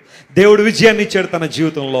అయ్యాడు. దేవుడు విజయాన్ని ఇచ్చాడు తన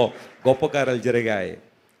జీవితంలో. గొప్ప కార్యాలు జరిగాయి.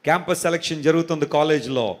 క్యాంపస్ సెలక్షన్ జరుగుతుంది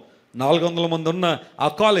కాలేజ్లో. 400 మంది ఉన్న ఆ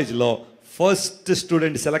కాలేజ్లో ఫస్ట్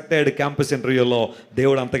స్టూడెంట్ సెలెక్ట్ అయ్యాడు క్యాంపస్ ఇంటర్వ్యూలో.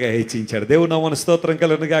 దేవుడు అంతగా హెచ్చించాడు. దేవుడు నామమున స్తోత్రం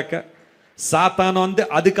కలుగునుగాక. సాతాను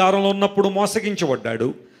అధికారంలో ఉన్నప్పుడు మోసగించబడ్డాడు.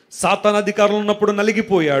 సాతాను అధికారంలో ఉన్నప్పుడు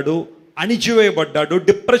నలిగిపోయాడు, అణిచివేయబడ్డాడు,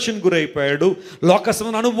 డిప్రెషన్ గురైపోయాడు,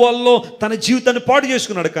 లోకసమైన అనుభవాల్లో తన జీవితాన్ని పాడు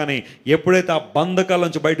చేసుకున్నాడు. కానీ ఎప్పుడైతే ఆ బంధకాల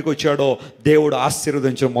నుంచి బయటకు వచ్చాడో దేవుడు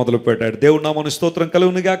ఆశీర్వదించడం మొదలుపెట్టాడు. దేవుడు నామమున స్తోత్రం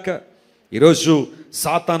కలుగునుగాక. ఈరోజు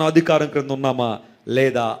సాతాను అధికారం క్రింద ఉన్నామా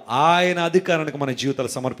లేదా ఆయన అధికారానికి మన జీవితాలు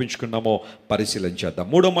సమర్పించుకున్నామో పరిశీలించేద్దాం.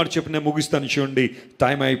 3వ మాట చెప్పి నేను ముగిస్తాను, చూడండి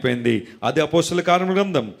టైం అయిపోయింది. అది అపోస్తలుల కార్యముల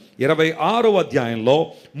గ్రంథం 26వ అధ్యాయంలో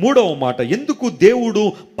 3వ మాట. ఎందుకు దేవుడు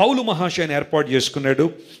పౌలు మహాశయాన్ని ఏర్పాటు చేసుకున్నాడు,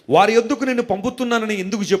 వారి యొద్దకు నేను పంపుతున్నానని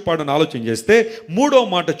ఎందుకు చెప్పాడని ఆలోచన చేస్తే 3వ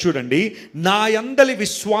మాట చూడండి. నా యందలి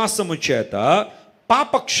విశ్వాసము చేత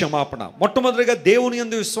పాపక్షమాపణ. మొట్టమొదటిగా దేవుని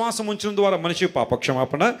యందు విశ్వాసం ఉంచడం ద్వారా మనిషి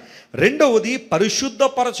పాపక్షమాపణ. రెండవది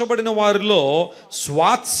పరిశుద్ధపరచబడిన వారిలో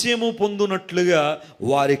స్వాస్యము పొందునట్లుగా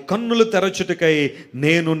వారి కన్నులు తెరచుటకై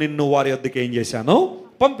నేను నిన్ను వారి వద్దకు ఏం చేశానో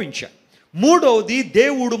పంపించాను. మూడవది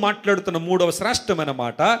దేవుడు మాట్లాడుతున్న 3వ శ్రేష్టమైన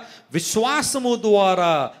మాట, విశ్వాసము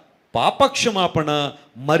ద్వారా పాపక్షమాపణ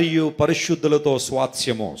మరియు పరిశుద్ధులతో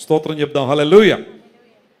స్వాస్యము. స్తోత్రం చెప్దాం. హల్లెలూయా.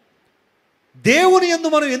 దేవుని యందు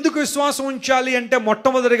మనం ఎందుకు విశ్వాసం ఉంచాలి అంటే,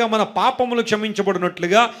 మొట్టమొదటిగా మన పాపములు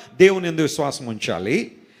క్షమించబడినట్లుగా దేవుని యందు విశ్వాసం ఉంచాలి.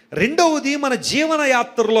 రెండవది మన జీవన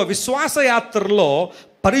యాత్రలో, విశ్వాస యాత్రలో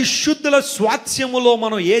పరిశుద్ధుల స్వాస్యములో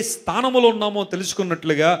మనం ఏ స్థానములో ఉన్నామో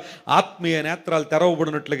తెలుసుకున్నట్లుగా, ఆత్మీయ నేత్రాలు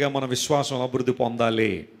తెరవబడినట్లుగా మన విశ్వాసం అభివృద్ధి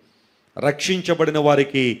పొందాలి. రక్షించబడిన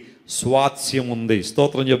వారికి స్వాస్యం ఉంది.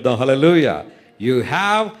 స్తోత్రం చెప్దాం. హల్లెలూయా. You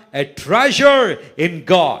have a treasure in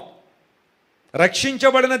God.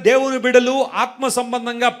 రక్షించబడిన దేవుని బిడ్డలు ఆత్మ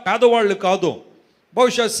సంబంధంగా పేదవాళ్ళు కాదు.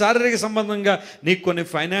 బహుశా శారీరక సంబంధంగా నీకు కొన్ని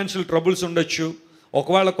ఫైనాన్షియల్ ట్రబుల్స్ ఉండొచ్చు,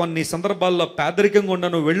 ఒకవేళ కొన్ని సందర్భాల్లో పేదరికంగా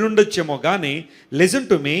ఉండను వెళ్ళుండొచ్చేమో. కానీ లిజన్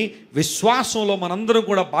టు మీ, విశ్వాసంలో మనందరం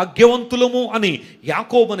కూడా భాగ్యవంతులము అని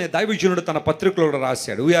యాకోబు అనే దైవజనుడు తన పత్రికలో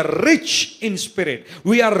రాశాడు. We are rich in spirit,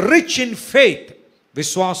 we are rich in faith.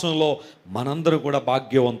 విశ్వాసంలో మనందరం కూడా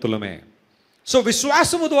భాగ్యవంతులమే. సో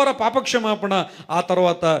విశ్వాసము ద్వారా పాపక్షమాపణ, ఆ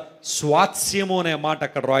తర్వాత స్వాస్యము అనే మాట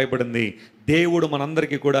అక్కడ రాయబడింది. దేవుడు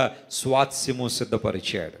మనందరికీ కూడా స్వాస్యము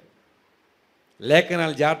సిద్ధపరిచాడు.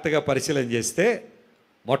 లేఖనాలు జాగ్రత్తగా పరిశీలన చేస్తే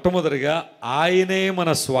మొట్టమొదటిగా ఆయనే మన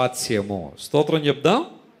స్వాస్యము. స్తోత్రం చెప్దాం.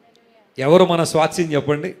 ఎవరు మన స్వాస్యం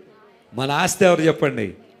చెప్పండి? మన ఆస్తి ఎవరు చెప్పండి?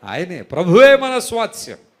 ఆయనే. ప్రభువే మన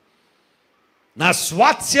స్వాస్యం. నా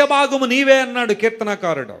స్వాస్య భాగము నీవే అన్నాడు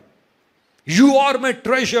కీర్తనకారుడు. You are my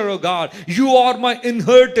treasure, O God. You are my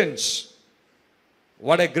inheritance.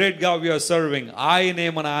 What a great God we are serving. ఆయనే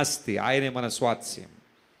మన ఆస్తి, ఆయనే మన స్వాస్యం.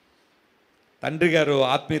 తండ్రి గారు,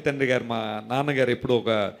 ఆత్మీయ తండ్రి గారు, మా నాన్నగారు ఎప్పుడు ఒక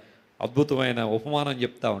అద్భుతమైన ఉపమానం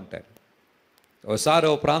చెప్తూ ఉంటారు. ఒకసారి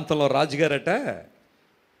ఓ ప్రాంతంలో రాజుగారట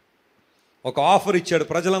ఒక ఆఫర్ ఇచ్చాడు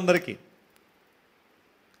ప్రజలందరికీ.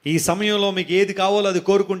 ఈ సమయంలో మీకు ఏది కావాలో అది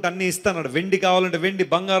కోరుకుంటే అన్నీ ఇస్తానన్నాడు. వెండి కావాలంటే వెండి,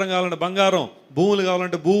 బంగారం కావాలంటే బంగారం, భూములు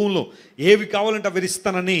కావాలంటే భూములు, ఏవి కావాలంటే అవి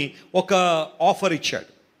ఇస్తానని ఒక ఆఫర్ ఇచ్చాడు.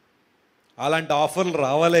 అలాంటి ఆఫర్లు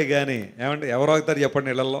రావాలే కానీ ఏమంటే ఎవరు అవుతారు చెప్పండి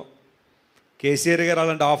ఇళ్లలో? కేసీఆర్ గారు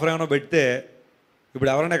అలాంటి ఆఫర్ ఏమైనా పెడితే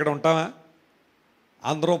ఇప్పుడు ఎవరైనా ఇక్కడ ఉంటామా?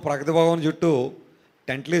 అందరం ప్రగతి భవన్ చుట్టూ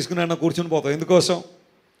టెంట్లు వేసుకుని అన్న కూర్చుని పోతాం. ఎందుకోసం?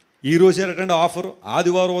 ఈరోజు ఏంటంటే ఆఫరు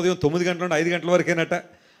ఆదివారం ఉదయం 9 గంటల నుండి 5 గంటల వరకేనట.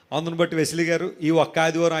 అందుని బట్టి వెస్లీ గారు ఈ ఒక్క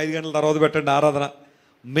ఆదివారం 5 గంటల తర్వాత పెట్టండి ఆరాధన,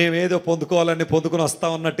 మేమేదో పొందుకోవాలని పొందుకొని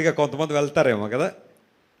వస్తామన్నట్టుగా కొంతమంది వెళ్తారేమో కదా.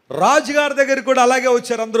 రాజుగారి దగ్గరికి కూడా అలాగే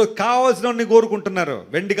వచ్చారు. అందరూ కావాల్సినవన్నీ కోరుకుంటున్నారు.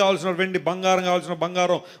 వెండి కావాల్సిన వెండి, బంగారం కావాల్సిన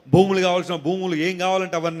బంగారం, భూములు కావాల్సిన భూములు, ఏం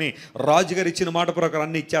కావాలంటే అవన్నీ రాజుగారు ఇచ్చిన మాట ప్రకారం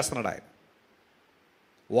అన్నీ ఇచ్చేస్తున్నాడు ఆయన.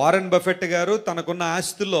 వారెన్ బఫెట్ గారు తనకున్న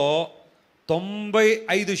ఆస్తిలో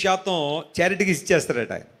 95% చారిటీకి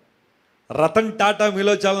ఇచ్చేస్తాడట ఆయన. రతన్ టాటా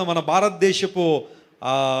మీలో చాలా మన భారతదేశపు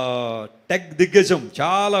టెక్ దిగ్గజం,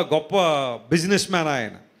 చాలా గొప్ప బిజినెస్ మ్యాన్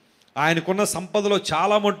ఆయన. ఆయనకున్న సంపదలో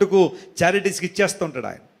చాలా మట్టుకు చారిటీస్కి ఇచ్చేస్తుంటాడు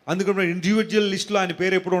ఆయన. అందుకని ఇండివిజువల్ లిస్టులో ఆయన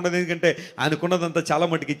పేరు ఎప్పుడు ఉండదు, ఎందుకంటే ఆయనకున్నదంతా చాలా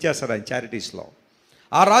మట్టుకు ఇచ్చేస్తాడు ఆయన చారిటీస్లో.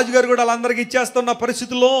 ఆ రాజుగారు కూడా వాళ్ళందరికీ ఇచ్చేస్తున్న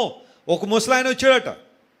పరిస్థితుల్లో ఒక ముసలాయన వచ్చాడట,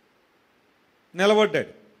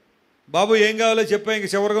 నిలబడ్డాడు. బాబు ఏం కావాలో చెప్పా, ఇంక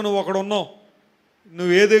చివరిగా నువ్వు అక్కడ ఉన్నావు,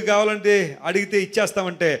 నువ్వు ఏది కావాలంటే అడిగితే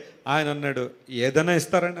ఇచ్చేస్తామంటే ఆయన అన్నాడు, ఏదైనా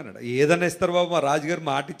ఇస్తారండి అన్నాడు. ఏదైనా ఇస్తారు బాబు, మా రాజుగారు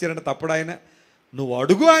మాట ఇచ్చారంటే తప్పుడు ఆయన, నువ్వు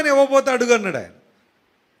అడుగు, ఆయన ఇవ్వకపోతే అడుగు అన్నాడు ఆయన.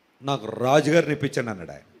 నాకు రాజుగారిని ఇప్పించండి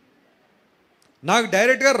అన్నాడు ఆయన. నాకు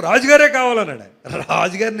డైరెక్ట్గా రాజుగారే కావాలన్నాడు ఆయన.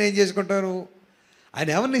 రాజుగారిని ఏం చేసుకుంటారు, ఆయన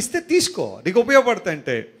ఏమన్నా ఇస్తే తీసుకో, నీకు ఉపయోగపడతాయి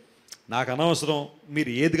అంటే, నాకు అనవసరం,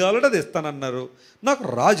 మీరు ఏది కావాలంటే అది ఇస్తానన్నారు, నాకు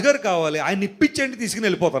రాజుగారు కావాలి, ఆయన ఇప్పించండి, తీసుకుని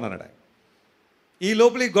వెళ్ళిపోతాను అన్నాడు ఆయన. ఈ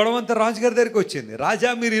లోపల ఈ గొడవ అంతా రాజుగారి దగ్గరికి వచ్చింది. రాజా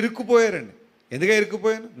మీరు ఇరుక్కుపోయారండి. ఎందుగా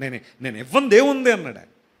ఇరుక్కుపోయాను, నేను ఇవ్వంది ఏముంది అన్నాడు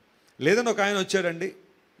ఆయన. లేదని ఒక ఆయన వచ్చాడండి,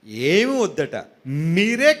 ఏమి వద్దట,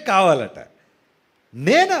 మీరే కావాలట.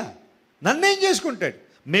 నేనా, నన్నేం చేసుకుంటాడు,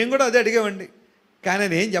 మేము కూడా అదే అడిగామండి, కానీ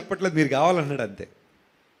ఆయన ఏం చెప్పట్లేదు, మీరు కావాలన్నాడు అంతే.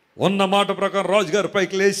 ఉన్న మాట ప్రకారం రాజుగారు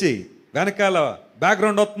పైకి లేచి వెనకాల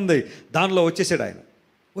బ్యాక్గ్రౌండ్ వస్తుంది, దానిలో వచ్చేసాడు ఆయన.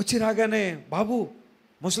 వచ్చి రాగానే, బాబు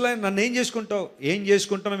ముసలాయన నన్ను ఏం చేసుకుంటావు, ఏం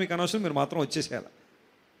చేసుకుంటానో మీకు అనవసరం, మీరు మాత్రం వచ్చేసేయాలి.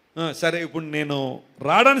 సరే ఇప్పుడు నేను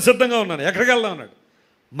రావడానికి సిద్ధంగా ఉన్నాను, ఎక్కడికి వెళ్దాం అన్నాడు.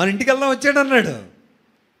 మన ఇంటికి వెళ్దాం వచ్చాడు అన్నాడు.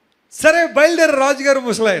 సరే బయలుదేరి రాజుగారు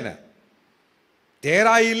ముసలాయన.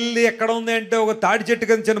 తేరా ఇల్లు ఎక్కడ ఉంది అంటే ఒక తాడి చెట్టు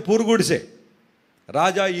కింద చిన్న పూరు గుడిసే.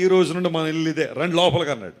 రాజా ఈ రోజు నుండి మన ఇల్లు ఇదే, రండి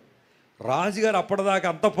లోపలికి అన్నాడు. రాజుగారు అప్పటిదాకా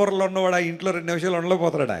అంతఃపురంలో ఉన్నవాడు ఆ ఇంట్లో 2 నిమిషాలు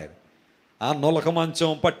ఉండలేకపోతాడు ఆయన. ఆ నొలక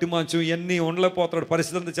మంచం, పట్టి మంచం ఇవన్నీ ఉండలేకపోతాడు.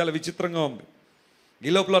 పరిస్థితి అంతా చాలా విచిత్రంగా ఉంది.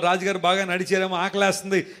 ఈ లోపల రాజుగారు బాగా నడిచారేమో,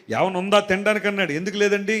 ఆకలేస్తుంది, ఏమైనా ఉందా తినడానికి అన్నాడు. ఎందుకు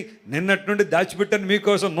లేదండి, నిన్నటి నుండి దాచిపెట్టాను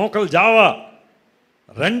మీకోసం నూకలు జావా,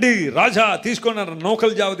 రండి రాజా తీసుకున్నాడు.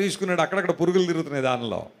 నూకలు జావా తీసుకున్నాడు. అక్కడక్కడ పురుగులు తిరుగుతున్నాయి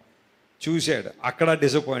దానిలో. చూశాడు, అక్కడ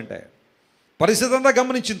డిసప్పాయింట్ అయ్యాడు. పరిస్థితి అంతా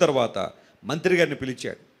గమనించిన తర్వాత మంత్రి గారిని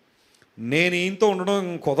పిలిచాడు. నేను ఈయనతో ఉండడం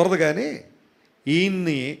కుదరదు, కానీ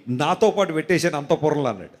ఈయన్ని నాతో పాటు పెట్టేశాను అంతఃపురంలో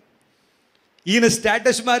అన్నాడు. ఈయన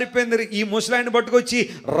స్టేటస్ మారిపోయింది. ఈ ముసలాయన్ని పట్టుకొచ్చి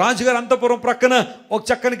రాజుగారు అంతఃపురం ప్రక్కన ఒక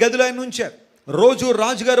చక్కని గదిలో ఆయన ఉంచారు. రోజు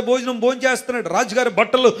రాజుగారు భోజనం చేస్తున్నాడు. రాజుగారి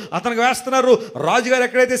బట్టలు అతనికి వేస్తున్నారు. రాజుగారు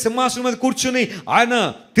ఎక్కడైతే సింహాసనం మీద కూర్చుని ఆయన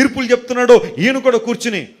తీర్పులు చెప్తున్నాడో, ఈయన కూడా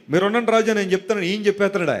కూర్చుని మీరు ఉండండి రాజు నేను చెప్తున్నాను, ఈయన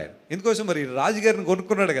చెప్పేస్తున్నాడు ఆయన. ఎందుకోసం, మరి రాజుగారిని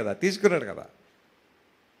కొనుక్కున్నాడు కదా, తీసుకున్నాడు కదా.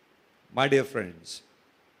 మై డియర్ ఫ్రెండ్స్,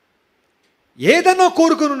 ఏదైనా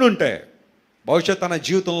కోరుకుని ఉంటే బహుశా తన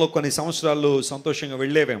జీవితంలో కొన్ని సంవత్సరాలు సంతోషంగా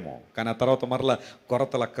వెళ్ళేవేమో, కానీ ఆ తర్వాత మరలా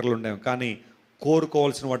కొరతలు అక్కర్లు ఉండేమో. కానీ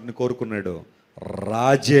కోరుకోవాల్సిన వాటిని కోరుకున్నాడు.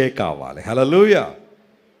 రాజే కావాలి. హల్లెలూయా.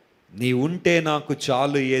 నీ ఉంటే నాకు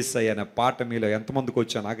చాలు యేసయ్య అనే పాట మీలో ఎంతమందికి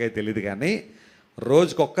వచ్చా నాకైతే తెలియదు, కానీ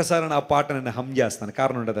రోజుకి ఒక్కసారి నా పాట నేను హమ్ చేస్తాను.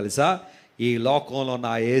 కారణం ఏంటో తెలుసా, ఈ లోకంలో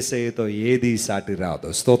నా యేసయ్యతో ఏది సాటి రాదు.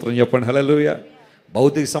 స్తోత్రం చెప్పండి. హల్లెలూయా.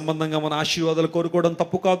 భౌతిక సంబంధంగా మన ఆశీర్వాదాలు కోరుకోవడం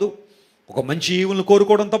తప్పు కాదు, ఒక మంచి ఈవులను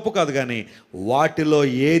కోరుకోవడం తప్పు కాదు, కానీ వాటిలో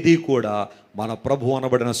ఏది కూడా మన ప్రభు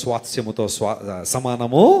అనబడిన స్వాస్థ్యముతో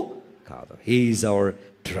సమానము కాదు. He is our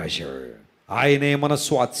treasure. ఆయనే మన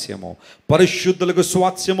స్వాస్థ్యము, పరిశుద్ధులకు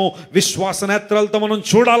స్వాస్థ్యము. విశ్వాస నేత్రాలతో మనం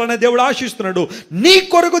చూడాలనే దేవుడు ఆశిస్తున్నాడు. నీ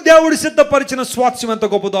కొరకు దేవుడు సిద్ధపరిచిన స్వాస్థ్యం ఎంత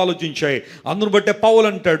గొప్పదో ఆలోచించాయి. అందును బట్టే పౌలు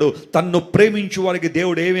అంటాడు, తన్ను ప్రేమించు వారికి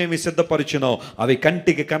దేవుడు ఏమేమి సిద్ధపరిచినో అవి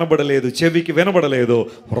కంటికి కనబడలేదు, చెవికి వినబడలేదు,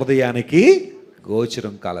 హృదయానికి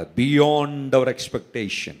గోచరం కాల. Beyond our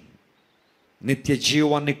expectation. నిత్య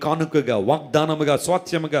జీవాన్ని కానుకగా, వాగ్దానముగా,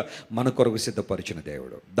 స్వాస్థ్యముగా మన కొరకు సిద్ధపరిచిన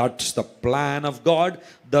దేవుడు. That's the plan of God,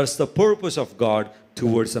 that's the purpose of God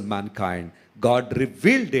towards the man kind. God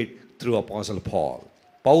revealed it through apostle Paul.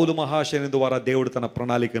 పౌలు మహాశయుని ద్వారా దేవుడు తన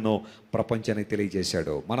ప్రణాళికను ప్రపంచానికి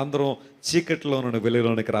తెలియజేశాడు. మనందరం చీకటిలో నుండి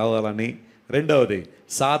వెలుగులోనికి రావాలని, రెండవది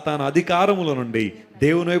సాతాను అధికారముల నుండి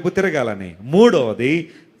దేవుని వైపు తిరగాలని, మూడవది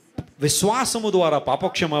విశ్వాసము ద్వారా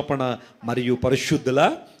పాపక్షమాపణ మరియు పరిశుద్ధుల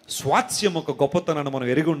స్వాస్థ్యం ఒక గొప్పతనాన్ని మనం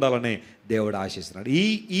ఎరిగి ఉండాలని దేవుడు ఆశిస్తున్నాడు.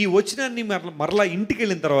 ఈ వచనాన్ని మరలా ఇంటికి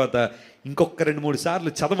వెళ్ళిన తర్వాత ఇంకొక 2-3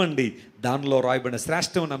 సార్లు చదవండి. దానిలో రాయబడిన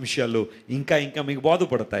శ్రేష్టమైన అంశాలు ఇంకా మీకు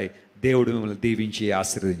బోధపడతాయి. దేవుడు మిమ్మల్ని దీవించి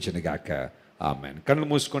ఆశీర్వదించును గాక. ఆమేన్. కళ్ళు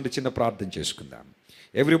మూసుకోండి, చిన్న ప్రార్థన చేసుకుందాం.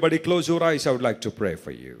 Everybody close your eyes. I would like to pray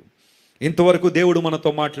for you. ఇంతవరకు దేవుడు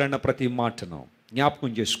మనతో మాట్లాడిన ప్రతి మాటను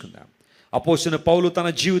జ్ఞాపకం చేసుకుందాం. అపోస్తలుడైన పౌలు తన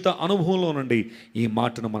జీవిత అనుభవంలో నుండి ఈ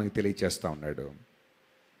మాటను మనకు తెలియజేస్తూ ఉన్నాడు.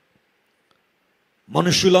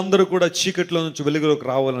 మనుషులందరూ కూడా చీకట్లో నుంచి వెలుగులోకి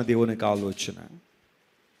రావాలని దేవునికి ఆలోచన.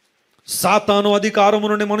 సాతాను అధికారము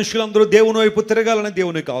నుండి మనుషులందరూ దేవుని వైపు తిరగాలని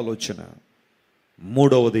దేవునికి ఆలోచన.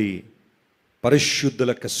 మూడవది పరిశుద్ధుల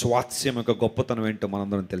యొక్క స్వాస్థ్యం యొక్క గొప్పతనం ఏంటో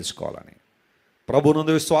మనందరం తెలుసుకోవాలని.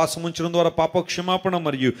 ప్రభునందు విశ్వాసం ఉంచడం ద్వారా పాపక్షమాపణ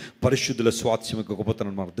మరియు పరిశుద్ధుల స్వాస్థ్యం యొక్క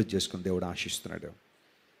గొప్పతనం మనం అర్థం చేసుకుని దేవుడు ఆశిస్తున్నాడు.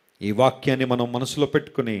 ఈ వాక్యాన్ని మనం మనసులో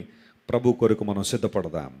పెట్టుకుని ప్రభు కొరకు మనం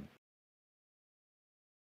సిద్ధపడదాం.